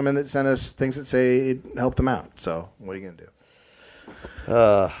tons of women that send us things that say it helped them out. So what are you going to do?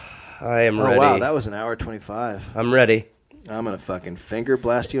 I am ready. Oh, wow. That was an hour 25. I'm ready. I'm going to fucking finger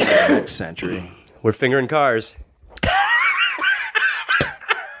blast you in the next century. We're fingering cars.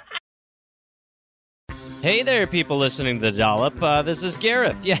 Hey there, people listening to The Dollop. This is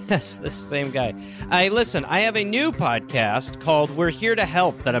Gareth. Yes, this same guy. Listen, I have a new podcast called We're Here to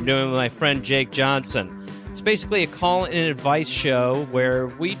Help that I'm doing with my friend Jake Johnson. It's basically a call-in advice show where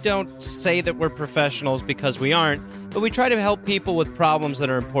we don't say that we're professionals because we aren't, but we try to help people with problems that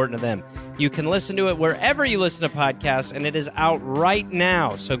are important to them. You can listen to it wherever you listen to podcasts, and it is out right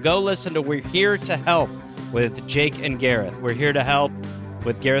now. So go listen to We're Here to Help with Jake and Gareth. We're Here to Help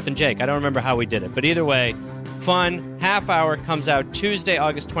with Gareth and Jake. I don't remember how we did it, but either way, fun, half hour, comes out Tuesday,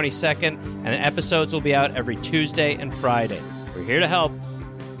 August 22nd, and the episodes will be out every Tuesday and Friday. We're here to help.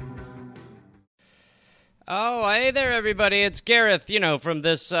 Oh, hey there, everybody. It's Gareth, from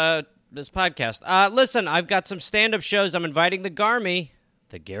this podcast. Listen, I've got some stand-up shows I'm inviting the Garmy,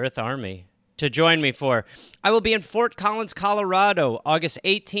 the Gareth Army, to join me for. I will be in Fort Collins, Colorado, August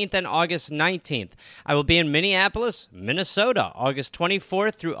 18th and August 19th. I will be in Minneapolis, Minnesota, August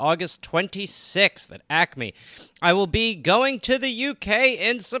 24th through August 26th at Acme. I will be going to the UK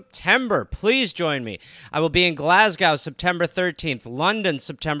in September. Please join me. I will be in Glasgow, September 13th, London,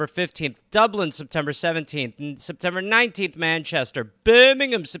 September 15th, Dublin, September 17th, and September 19th, Manchester,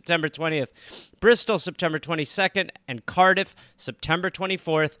 Birmingham, September 20th, Bristol, September 22nd, and Cardiff, September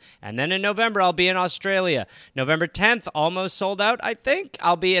 24th. And then in November, I'll be in Australia. November 10th, almost sold out, I think.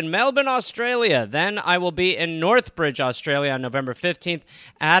 I'll be in Melbourne, Australia. Then I will be in Northbridge, Australia on November 15th.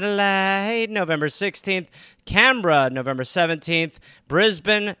 Adelaide, November 16th. Canberra, November 17th.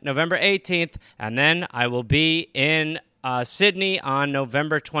 Brisbane, November 18th. And then I will be in Sydney on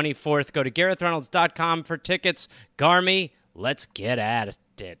November 24th. Go to GarethReynolds.com for tickets. Garmy, let's get at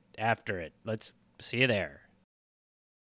it after it. Let's see you there.